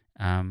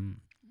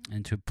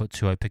 and to put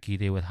Tuopiki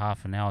there with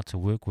half an hour to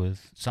work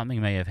with,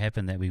 something may have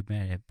happened that we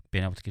may have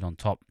been able to get on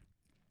top.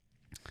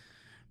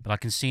 But I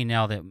can see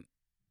now that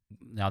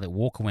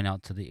Walker went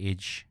out to the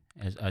edge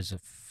as a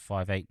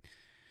 5'8",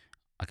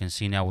 I can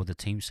see now with the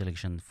team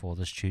selection for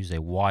this Tuesday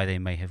why they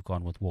may have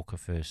gone with Walker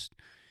first.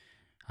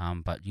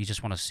 But you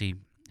just want to see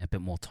a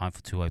bit more time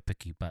for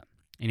Tuopiki. But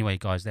anyway,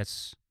 guys,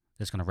 that's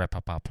going to wrap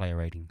up our player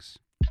ratings.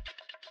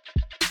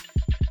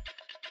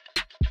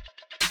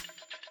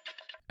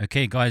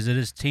 Okay, guys, it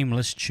is Team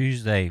List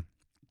Tuesday.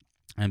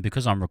 And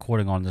because I'm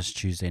recording on this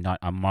Tuesday night,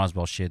 I might as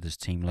well share this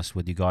team list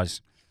with you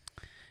guys.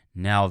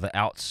 Now, the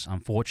outs,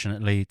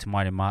 unfortunately,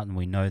 Tamaiti Martin,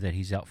 we know that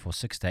he's out for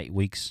 6 to 8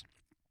 weeks.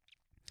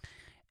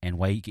 And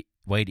Wade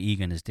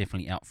Egan is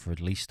definitely out for at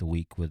least a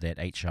week with that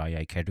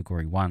HIA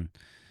Category 1.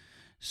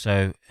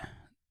 So,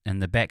 in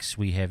the backs,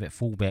 we have at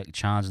fullback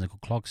Charles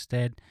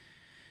Nickel-Klogstad,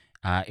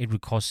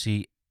 Edward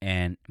Kossi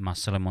and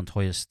Marcelo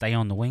Montoya stay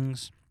on the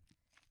wings.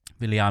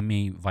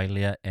 Viliami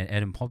Vailea and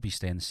Adam Poppy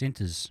stay in the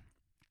centres.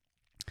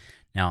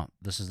 Now,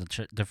 this is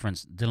the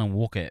difference. Dylan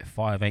Walker at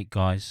 5'8",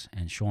 guys,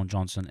 and Sean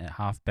Johnson at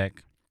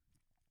halfback.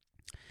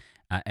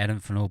 Adam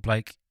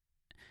Fanua-Blake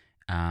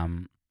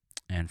and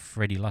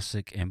Freddie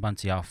Lussick and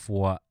Bunty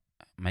R4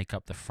 make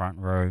up the front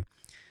row.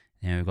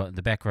 And we've got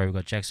the back row, we've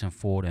got Jackson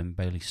Ford and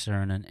Bailey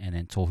Sirenin, and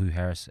then Tohu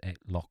Harris at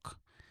lock,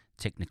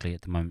 technically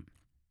at the moment.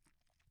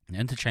 The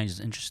interchange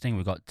is interesting.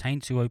 We've got Tain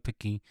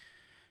Tuopiki,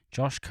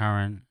 Josh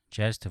Curran,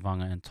 Jazz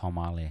Tavanga, and Tom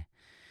Ale.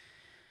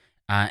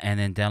 And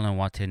then Dallin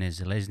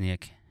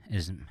Watene-Zelezniak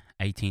is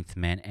 18th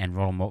man, and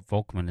Ronald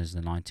Volkman is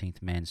the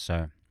 19th man.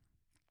 So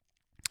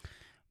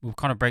we'll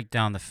kind of break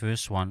down the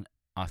first one.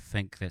 I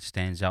think that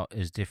stands out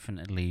is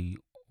definitely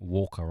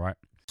Walker, right?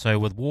 So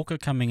with Walker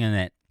coming in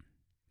at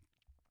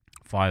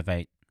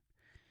 5'8",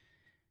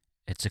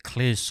 it's a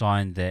clear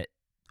sign that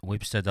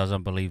Webster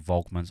doesn't believe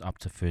Volkman's up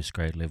to first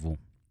grade level.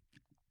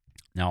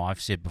 Now,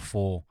 I've said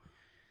before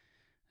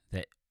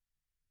that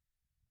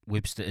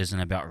Webster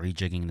isn't about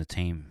rejigging the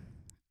team.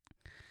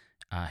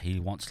 He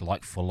wants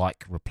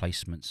like-for-like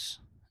replacements.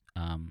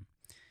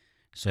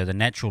 So the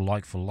natural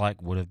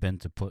like-for-like would have been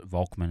to put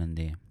Volkman in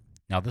there.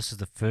 Now, this is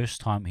the first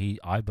time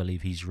I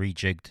believe he's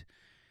rejigged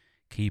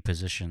key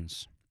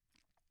positions.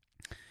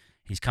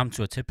 He's come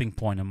to a tipping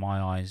point in my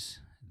eyes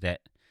that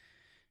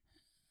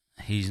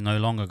he's no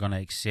longer going to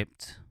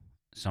accept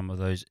some of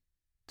those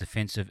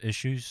defensive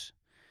issues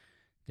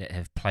that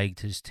have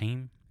plagued his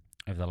team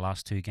over the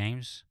last 2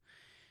 games.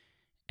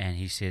 And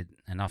he said,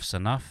 enough's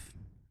enough.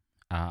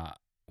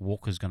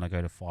 Walker's going to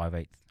go to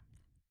 5'8".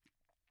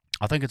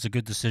 I think it's a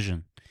good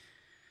decision.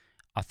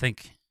 I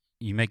think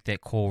you make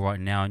that call right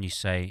now and you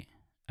say,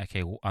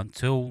 okay, well,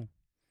 until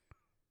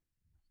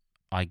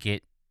I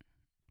get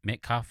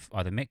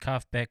either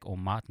Metcalf back or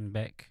Martin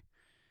back,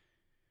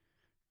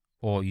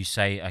 or you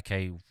say,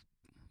 okay,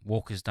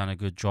 Walker's done a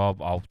good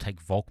job, I'll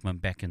take Volkman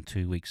back in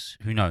 2 weeks.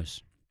 Who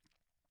knows?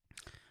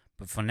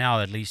 But for now,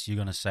 at least you're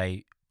going to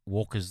say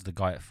Walker's the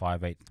guy at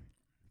 5'8".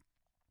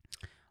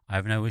 I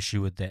have no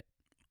issue with that.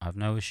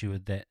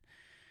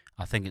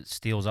 I think it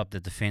steals up the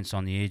defense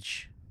on the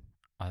edge.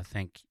 I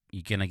think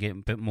you're going to get a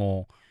bit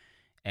more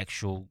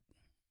actual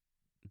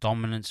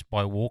dominance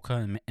by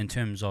Walker in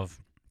terms of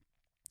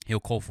he'll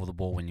call for the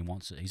ball when he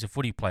wants it. He's a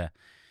footy player.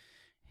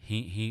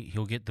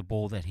 He'll get the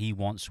ball that he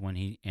wants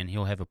and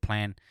he'll have a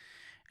plan.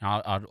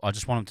 And I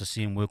just want him to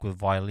see him work with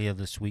Vilea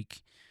this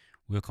week,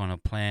 work on a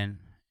plan,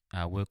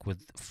 work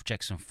with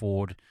Jackson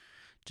Ford,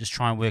 just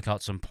try and work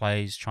out some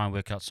plays, try and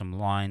work out some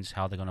lines,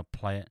 how they're going to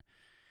play it,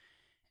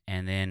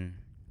 and then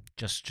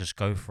just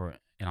go for it.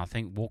 And I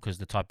think Walker's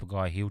the type of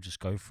guy, he'll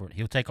just go for it.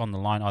 He'll take on the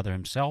line either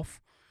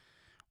himself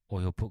or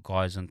he'll put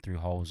guys in through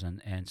holes.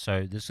 And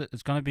so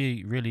it's going to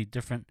be really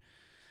different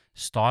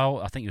style.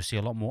 I think you'll see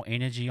a lot more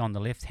energy on the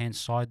left-hand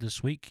side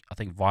this week. I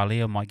think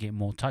Vilea might get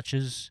more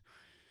touches.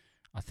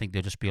 I think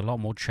there'll just be a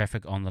lot more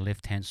traffic on the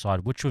left-hand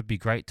side, which would be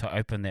great to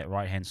open that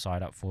right-hand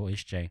side up for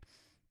SJ.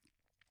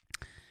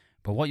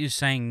 But what you're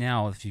saying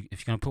now, if you're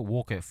going to put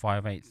Walker at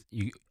 5'8",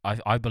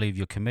 I believe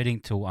you're committing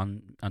to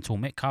until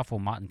Metcalf or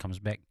Martin comes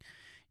back.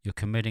 You're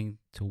committing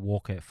to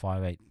Walker at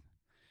 5'8".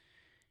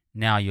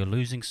 Now you're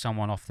losing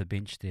someone off the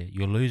bench there.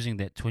 You're losing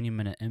that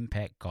 20-minute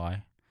impact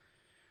guy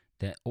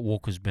that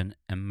Walker's been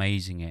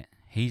amazing at.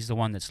 He's the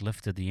one that's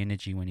lifted the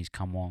energy when he's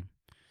come on.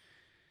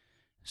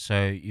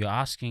 So you're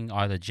asking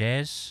either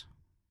Jazz,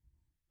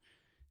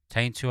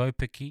 Taine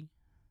Tuopiki,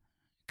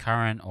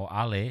 Curran or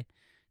Ale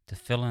to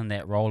fill in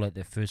that role at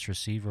their first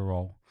receiver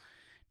role.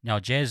 Now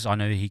Jazz, I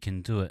know he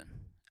can do it.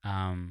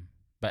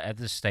 But at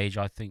this stage,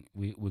 I think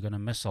we're going to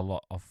miss a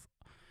lot of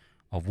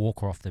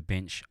Walker off the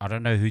bench. I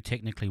don't know who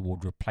technically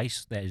would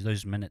replace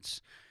those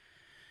minutes.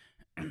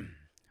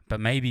 But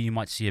maybe you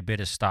might see a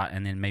better start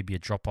and then maybe a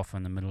drop-off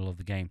in the middle of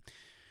the game.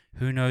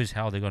 Who knows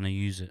how they're going to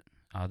use it.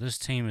 This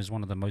team is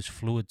one of the most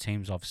fluid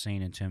teams I've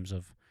seen in terms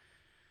of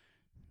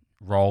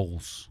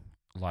roles.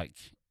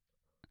 Like,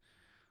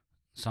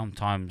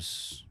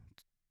 sometimes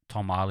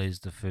Tom Ale is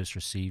the first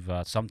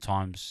receiver.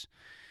 Sometimes,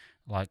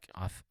 like,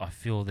 I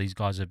feel these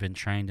guys have been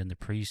trained in the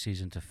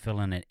preseason to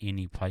fill in at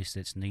any place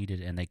that's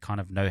needed, and they kind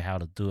of know how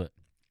to do it.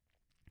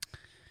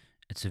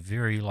 It's a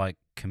very, like,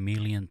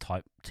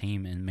 chameleon-type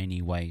team in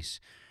many ways.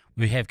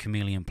 We have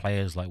chameleon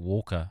players like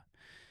Walker,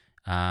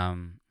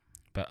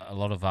 but a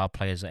lot of our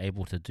players are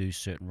able to do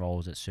certain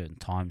roles at certain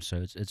times,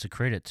 so it's a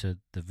credit to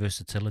the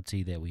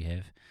versatility that we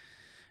have.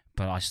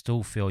 But I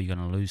still feel you're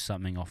going to lose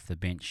something off the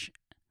bench.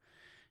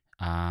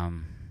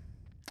 And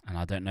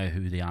I don't know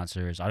who the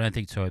answer is. I don't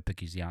think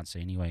Tuopiki is the answer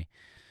anyway.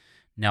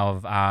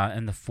 Now,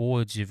 in the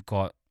forwards, you've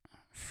got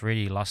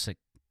Freddie Lussick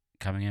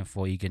coming in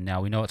for Egan.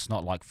 Now, we know it's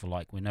not like for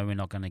like. We know we're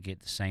not going to get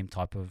the same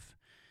type of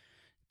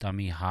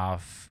dummy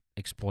half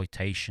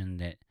exploitation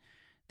that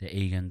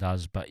Egan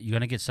does, but you're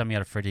going to get something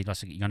out of Freddie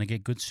Lussick. You're going to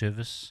get good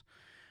service,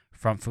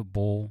 front foot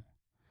ball,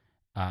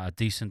 a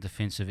decent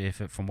defensive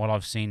effort. From what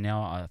I've seen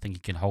now, I think he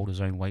can hold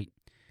his own weight.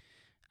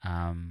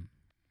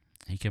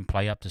 He can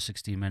play up to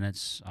 60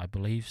 minutes, I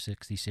believe,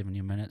 60,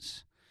 70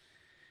 minutes.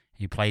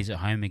 He plays at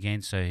home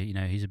again, so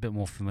he's a bit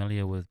more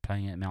familiar with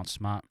playing at Mount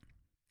Smart.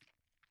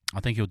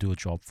 I think he'll do a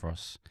job for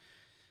us.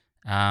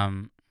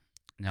 Now,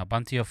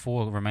 Buntia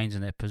 4 remains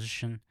in that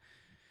position.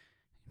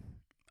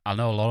 I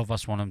know a lot of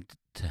us want him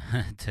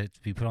to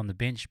be put on the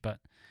bench, but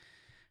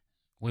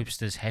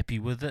Webster's happy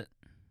with it.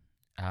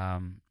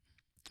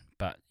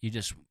 But you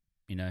just,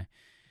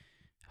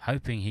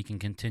 hoping he can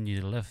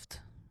continue to lift.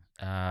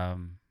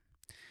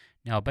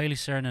 Now, Bailey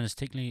Sarinan is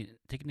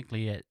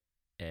technically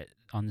at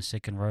on the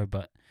second row,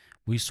 but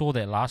we saw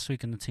that last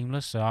week in the team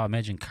list, so I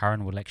imagine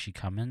Curran will actually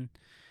come in,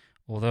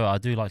 although I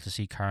do like to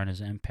see Curran as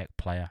an impact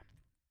player.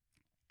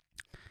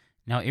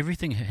 Now,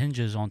 everything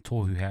hinges on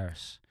Tohu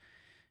Harris.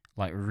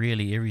 Like,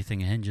 really,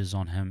 everything hinges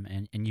on him,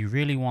 and you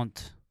really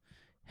want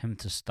him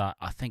to start.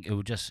 I think it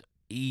would just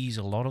ease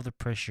a lot of the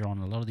pressure on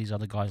a lot of these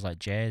other guys like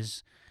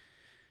Jazz,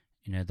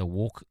 the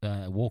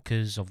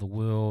Walkers of the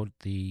world,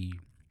 the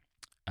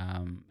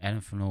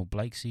Adam Fanor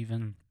Blakes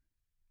even.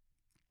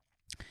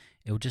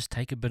 It will just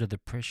take a bit of the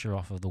pressure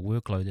off of the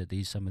workload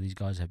that some of these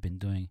guys have been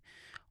doing.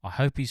 I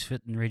hope he's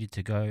fit and ready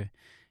to go.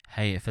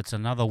 Hey, if it's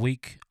another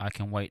week, I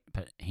can wait,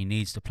 but he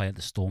needs to play at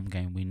the Storm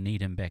game. We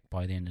need him back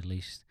by then at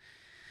least.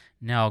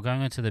 Now,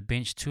 going into the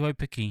bench,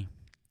 Tuopiki.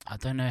 I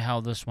don't know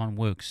how this one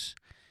works.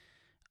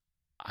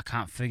 I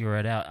can't figure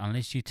it out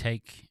unless you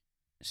take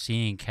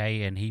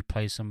C&K and he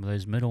plays some of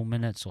those middle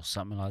minutes or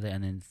something like that,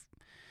 and then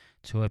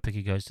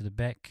Tuopiki goes to the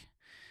back.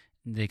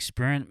 The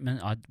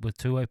experiment with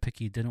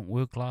Tuopiki didn't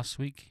work last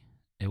week.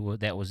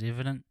 That was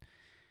evident.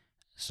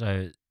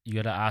 So you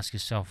got to ask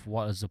yourself,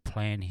 what is the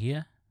plan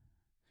here?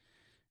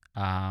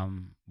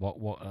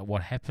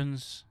 What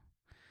happens?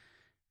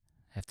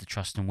 Have to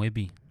trust in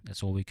Webby.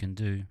 That's all we can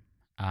do.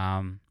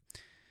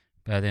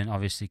 But then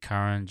obviously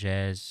Curran,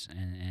 Jazz,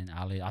 and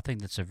Ali. I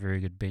think that's a very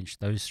good bench.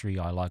 Those three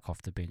I like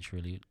off the bench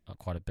really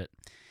quite a bit.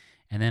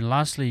 And then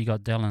lastly you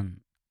got Dallin,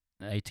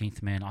 the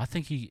 18th man. I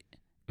think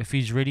if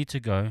he's ready to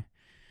go,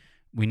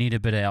 we need a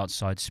bit of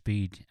outside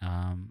speed.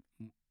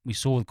 We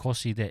saw with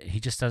Kossi that he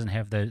just doesn't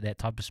have that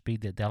type of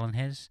speed that Dallin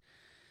has.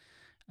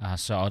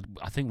 So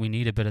I think we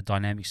need a bit of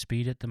dynamic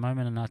speed at the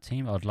moment in our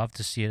team. I'd love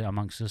to see it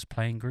amongst this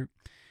playing group,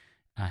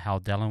 how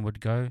Dallin would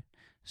go.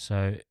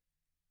 So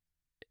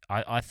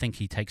I think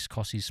he takes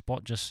Kossi's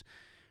spot. Just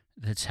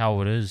that's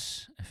how it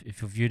is.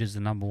 If you're viewed as the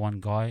number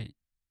one guy,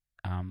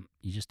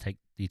 you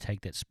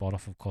take that spot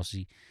off of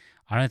Kossi.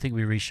 I don't think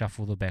we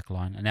reshuffle the back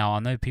line. Now I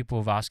know people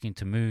have asking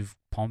to move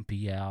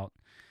Pompey out,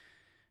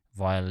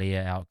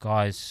 Vialea out.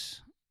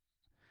 Guys,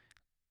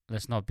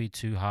 let's not be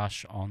too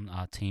harsh on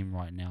our team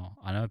right now.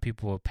 I know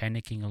people are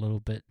panicking a little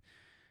bit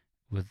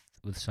with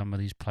some of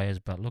these players,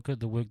 but look at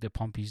the work that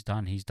Pompey's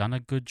done. He's done a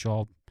good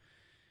job.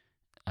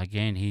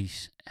 Again,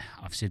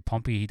 I've said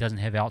Pompey, he doesn't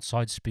have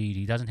outside speed.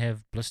 He doesn't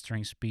have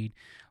blistering speed.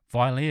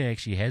 Vialea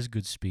actually has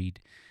good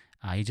speed.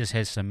 He just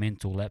has some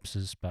mental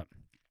lapses, but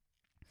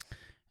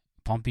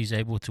Pompey's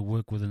able to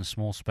work within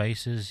small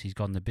spaces. He's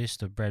gotten the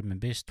best of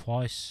Bradman Best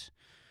twice.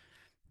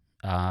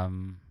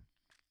 My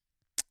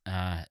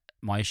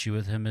issue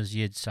with him is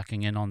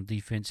sucking in on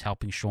defense,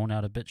 helping Sean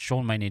out a bit.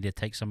 Sean may need to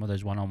take some of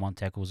those one-on-one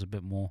tackles a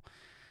bit more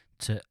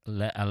to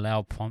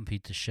allow Pompey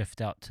to shift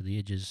out to the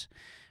edges.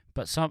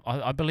 But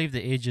I believe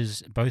the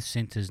edges, both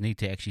centres need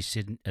to actually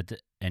set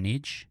an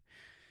edge.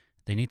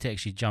 They need to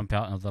actually jump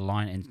out of the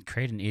line and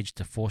create an edge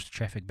to force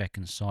traffic back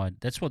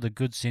inside. That's what the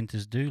good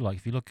centres do. Like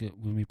if you look at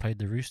when we played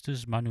the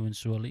Roosters, Manu and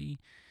Suali'i,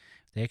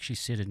 they actually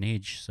set an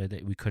edge so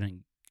that we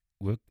couldn't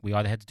work. We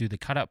either had to do the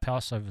cut-out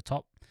pass over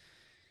top,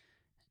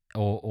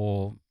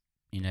 or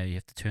you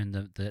have to turn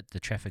the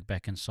traffic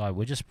back inside.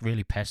 We're just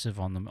really passive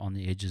on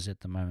the edges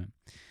at the moment.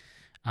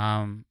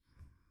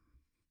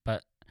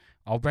 But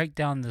I'll break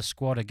down the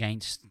squad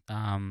against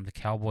the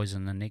Cowboys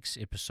in the next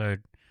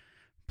episode,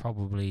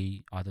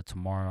 probably either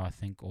tomorrow, I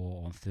think,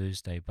 or on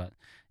Thursday. But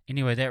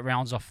anyway, that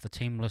rounds off the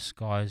team list,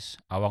 guys.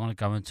 I'm going to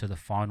go into the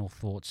final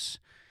thoughts,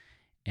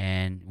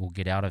 and we'll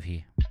get out of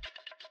here.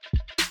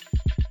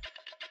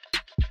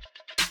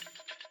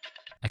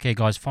 Okay,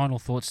 guys, final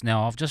thoughts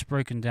now. I've just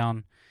broken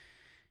down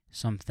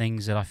some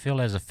things that I feel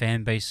as a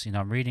fan base.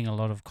 I'm reading a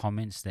lot of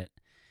comments that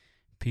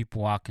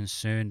people are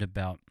concerned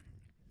about,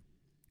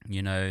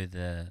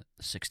 the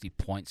 60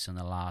 points in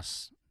the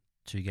last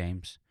two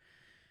games.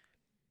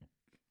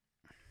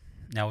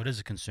 Now, it is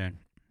a concern.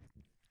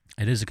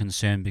 It is a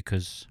concern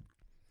because,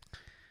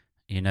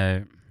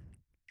 are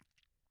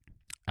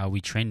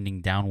we trending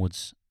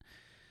downwards?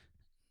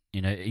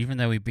 Even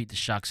though we beat the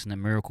Sharks in the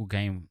miracle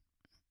game,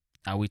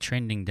 are we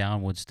trending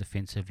downwards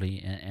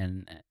defensively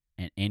and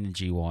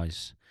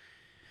energy-wise?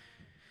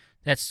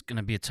 That's going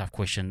to be a tough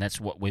question. That's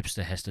what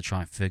Webster has to try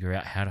and figure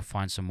out, how to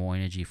find some more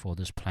energy for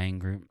this playing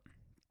group.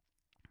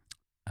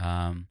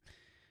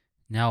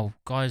 Now,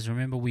 guys,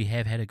 remember we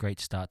have had a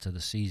great start to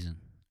the season.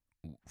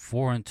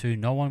 4-2.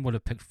 No one would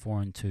have picked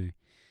 4-2.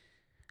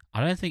 I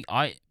don't think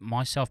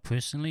myself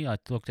personally, I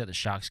looked at the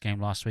Sharks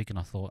game last week and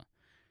I thought,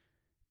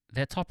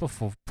 that type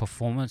of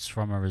performance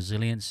from a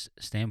resilience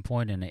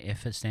standpoint and an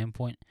effort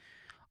standpoint,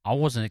 I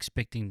wasn't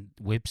expecting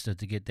Webster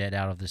to get that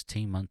out of this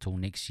team until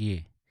next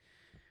year.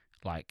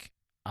 Like,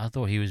 I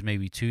thought he was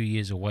maybe 2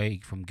 years away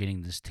from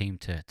getting this team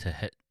to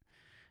hit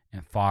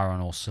and fire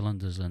on all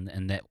cylinders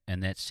in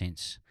that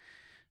sense.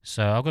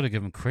 So I've got to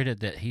give him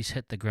credit that he's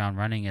hit the ground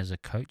running as a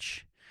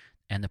coach,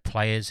 and the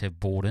players have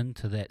bought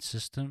into that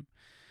system.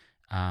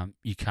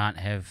 You can't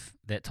have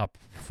that type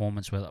of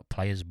performance without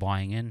players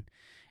buying in,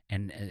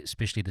 and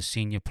especially the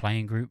senior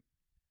playing group,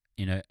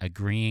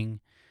 agreeing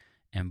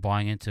and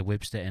buying into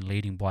Webster and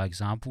leading by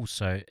example.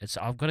 So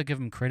I've got to give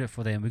him credit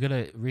for that. And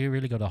we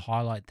really got to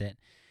highlight that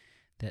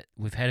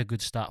we've had a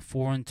good start,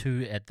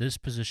 4-2 at this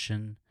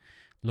position.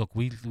 Look,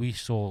 we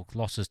saw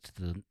losses to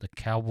the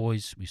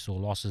Cowboys, we saw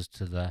losses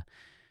to the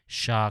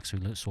Sharks,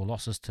 we saw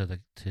losses to the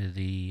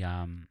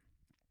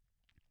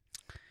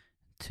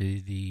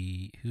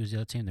who was the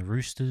other team? The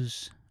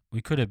Roosters.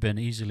 We could have been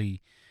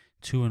easily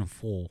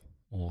 2-4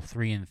 or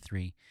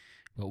 3-3,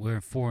 but we're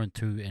in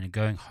 4-2 and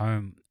going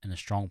home in a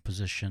strong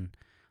position,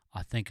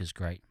 I think is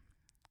great.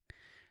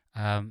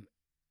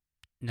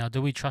 Now,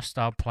 do we trust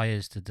our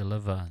players to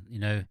deliver?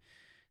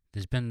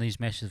 There's been these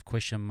massive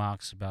question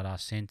marks about our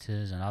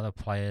centres and other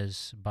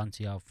players,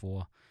 Bunty out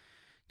for.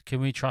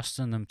 Can we trust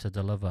in them to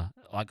deliver?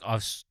 Like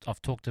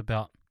I've talked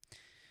about,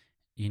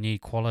 you need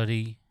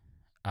quality.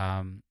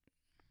 I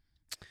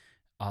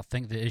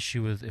think the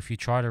issue with if you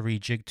try to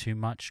rejig too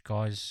much,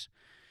 guys,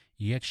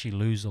 you actually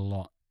lose a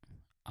lot.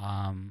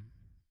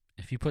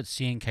 If you put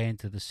CNK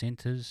into the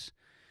centres,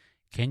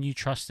 can you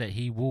trust that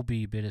he will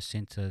be a better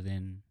centre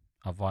than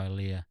a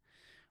Vialia?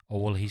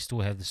 Or will he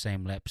still have the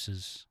same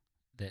lapses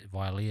that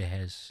Vialia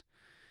has?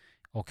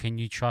 Or can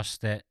you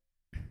trust that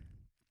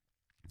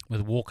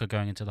with Walker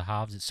going into the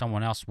halves, that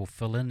someone else will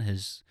fill in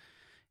his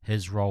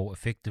role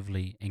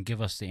effectively and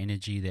give us the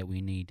energy that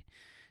we need?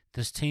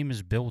 This team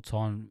is built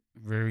on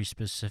very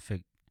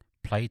specific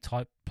player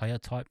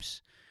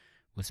types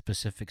with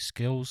specific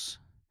skills.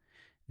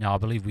 Now, I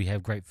believe we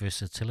have great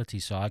versatility,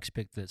 so I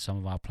expect that some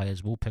of our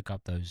players will pick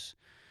up those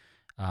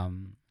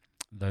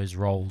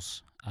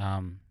roles.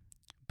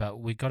 But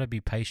we got to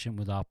be patient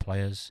with our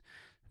players.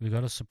 We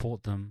got to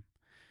support them,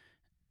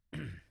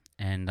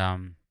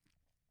 and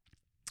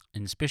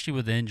especially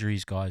with the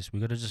injuries, guys, we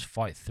got to just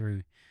fight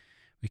through.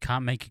 We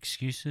can't make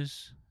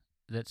excuses.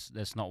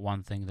 That's not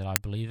one thing that I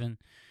believe in.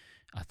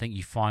 I think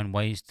you find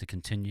ways to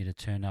continue to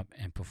turn up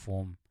and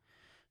perform.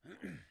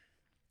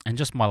 And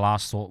just my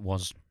last thought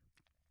was,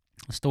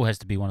 it still has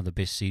to be one of the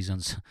best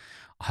seasons.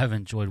 I've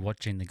enjoyed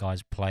watching the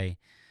guys play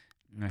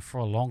for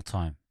a long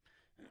time.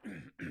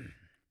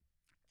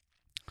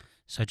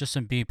 So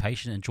just be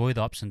patient, enjoy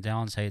the ups and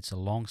downs. Hey, it's a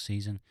long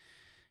season.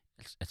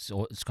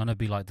 It's going to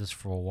be like this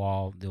for a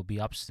while. There'll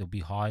be ups, there'll be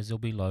highs, there'll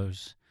be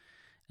lows.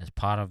 As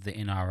part of the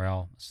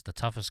NRL, it's the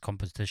toughest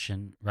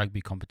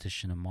rugby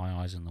competition in my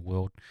eyes in the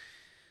world.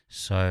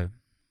 So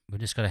we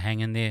just got to hang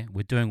in there.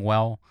 We're doing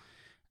well,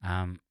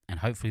 and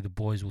hopefully the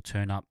boys will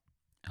turn up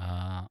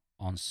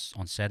on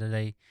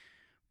Saturday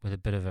with a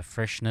bit of a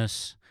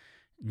freshness,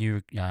 new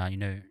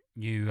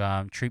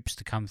troops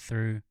to come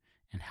through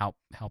and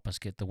help us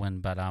get the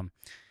win. But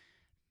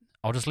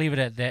I'll just leave it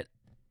at that,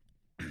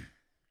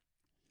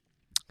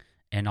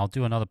 and I'll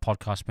do another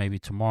podcast maybe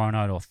tomorrow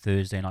night or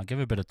Thursday, and I'll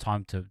give a bit of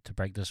time to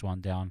break this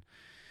one down.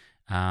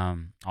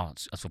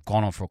 It's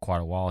gone on for quite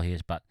a while here,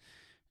 but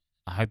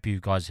I hope you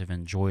guys have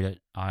enjoyed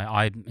it.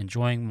 I'm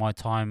enjoying my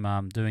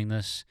time doing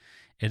this.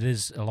 It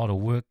is a lot of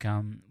work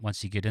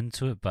once you get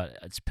into it, but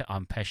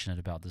I'm passionate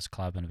about this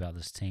club and about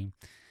this team.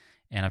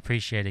 And I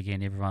appreciate,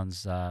 again,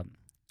 everyone's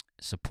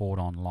support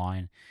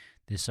online.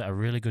 There's a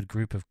really good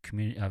group of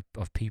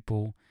of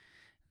people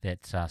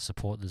that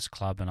support this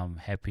club, and I'm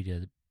happy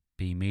to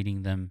be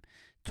meeting them,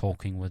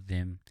 talking with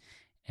them.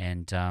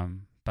 And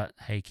but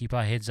hey, keep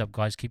our heads up,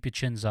 guys. Keep your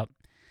chins up.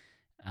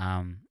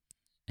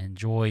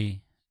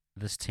 Enjoy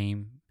this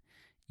team.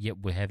 Yep,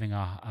 we're having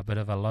a bit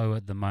of a low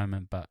at the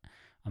moment, but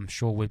I'm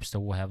sure Webster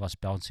will have us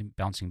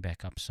bouncing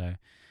back up. So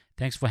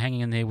thanks for hanging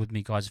in there with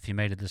me, guys, if you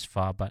made it this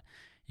far. But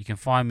you can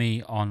find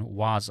me on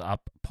Waz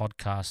Up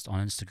Podcast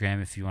on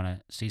Instagram if you want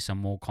to see some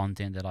more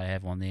content that I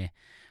have on there.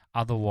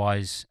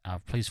 Otherwise,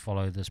 please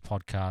follow this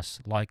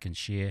podcast, like and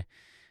share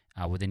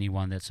with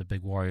anyone that's a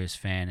big Warriors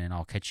fan, and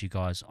I'll catch you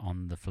guys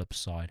on the flip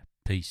side.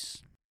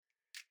 Peace.